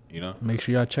information. You know. Make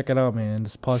sure y'all check it out, man.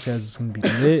 This podcast is gonna be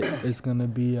lit. It's gonna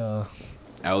be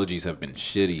Allergies have been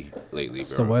shitty lately,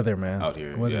 it's bro. the weather, man. Out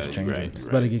here, Weather's yeah, changing. Right, it's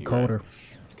about to get colder.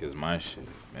 Because my shit,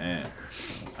 man.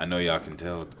 I know y'all can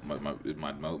tell.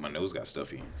 My nose got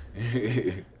stuffy.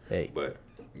 Hey, but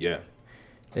yeah.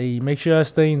 Hey, make sure y'all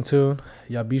stay in tune.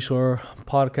 Y'all be sure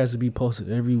podcasts will be posted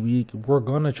every week. We're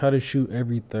gonna try to shoot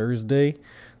every Thursday.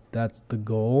 That's the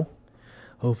goal.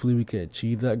 Hopefully we can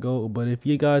achieve that goal. But if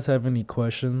you guys have any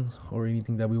questions or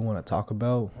anything that we want to talk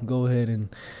about, go ahead and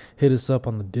hit us up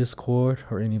on the Discord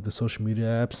or any of the social media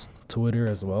apps, Twitter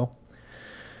as well.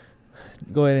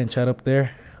 Go ahead and chat up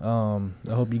there. I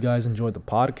hope you guys enjoyed the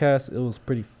podcast. It was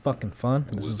pretty fucking fun.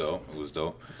 It was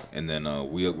dope. And then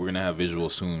we're gonna have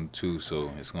visuals soon too, so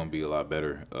it's gonna be a lot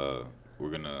better. We're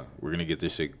gonna get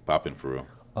this shit popping for real.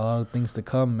 A lot of things to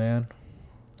come, man.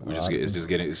 It's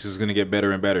just gonna get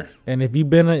better and better. And if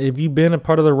you've been a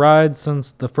part of the ride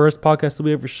since the first podcast that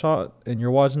we ever shot, and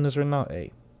you're watching this right now,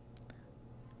 hey,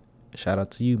 shout out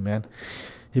to you, man.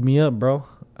 Hit me up, bro.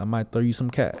 I might throw you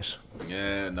some cash.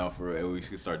 Yeah, no, for real. We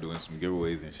should start doing some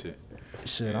giveaways and shit.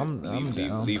 Shit, yeah, I'm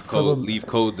down. Leave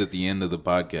codes at the end of the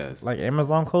podcast. Like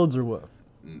Amazon codes or what?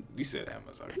 You said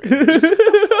Amazon.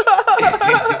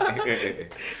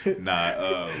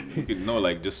 Nah, you could know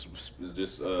like just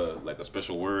like a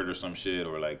special word or some shit,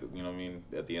 or like, you know what I mean,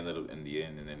 at the end and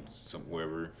then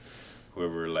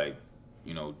whoever like,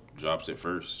 you know, drops it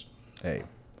first. Hey,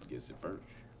 gets it first.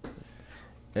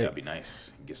 That'd be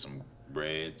nice. Get some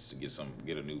breads.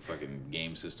 Get a new fucking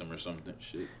game system or something.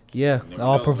 Shit. Yeah, Never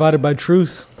all know. provided by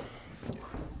Truth.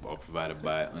 All provided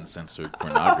by uncensored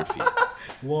pornography.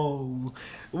 Whoa.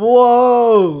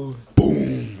 Whoa.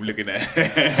 Boom. Look at that.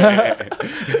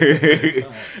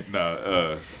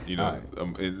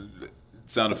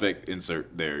 Sound effect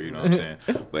insert there, you know what I'm saying?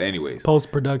 But anyways.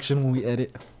 Post-production when we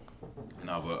edit.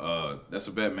 No, but that's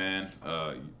a bet, man.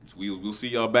 We'll see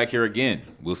y'all back here again.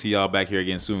 We'll see y'all back here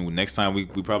again soon. Next time we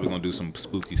probably gonna do some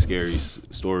spooky, scary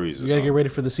stories. You gotta get ready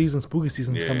for the season. Spooky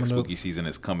season's coming up. Spooky season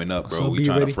is coming up, bro. So we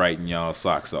trying ready. to frighten y'all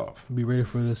socks off. Be ready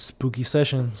for the spooky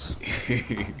sessions. All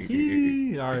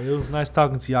right, it was nice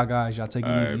talking to y'all guys. Y'all take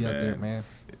it easy out there, man.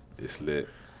 It's lit.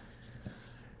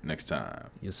 Next time.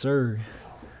 Yes, sir.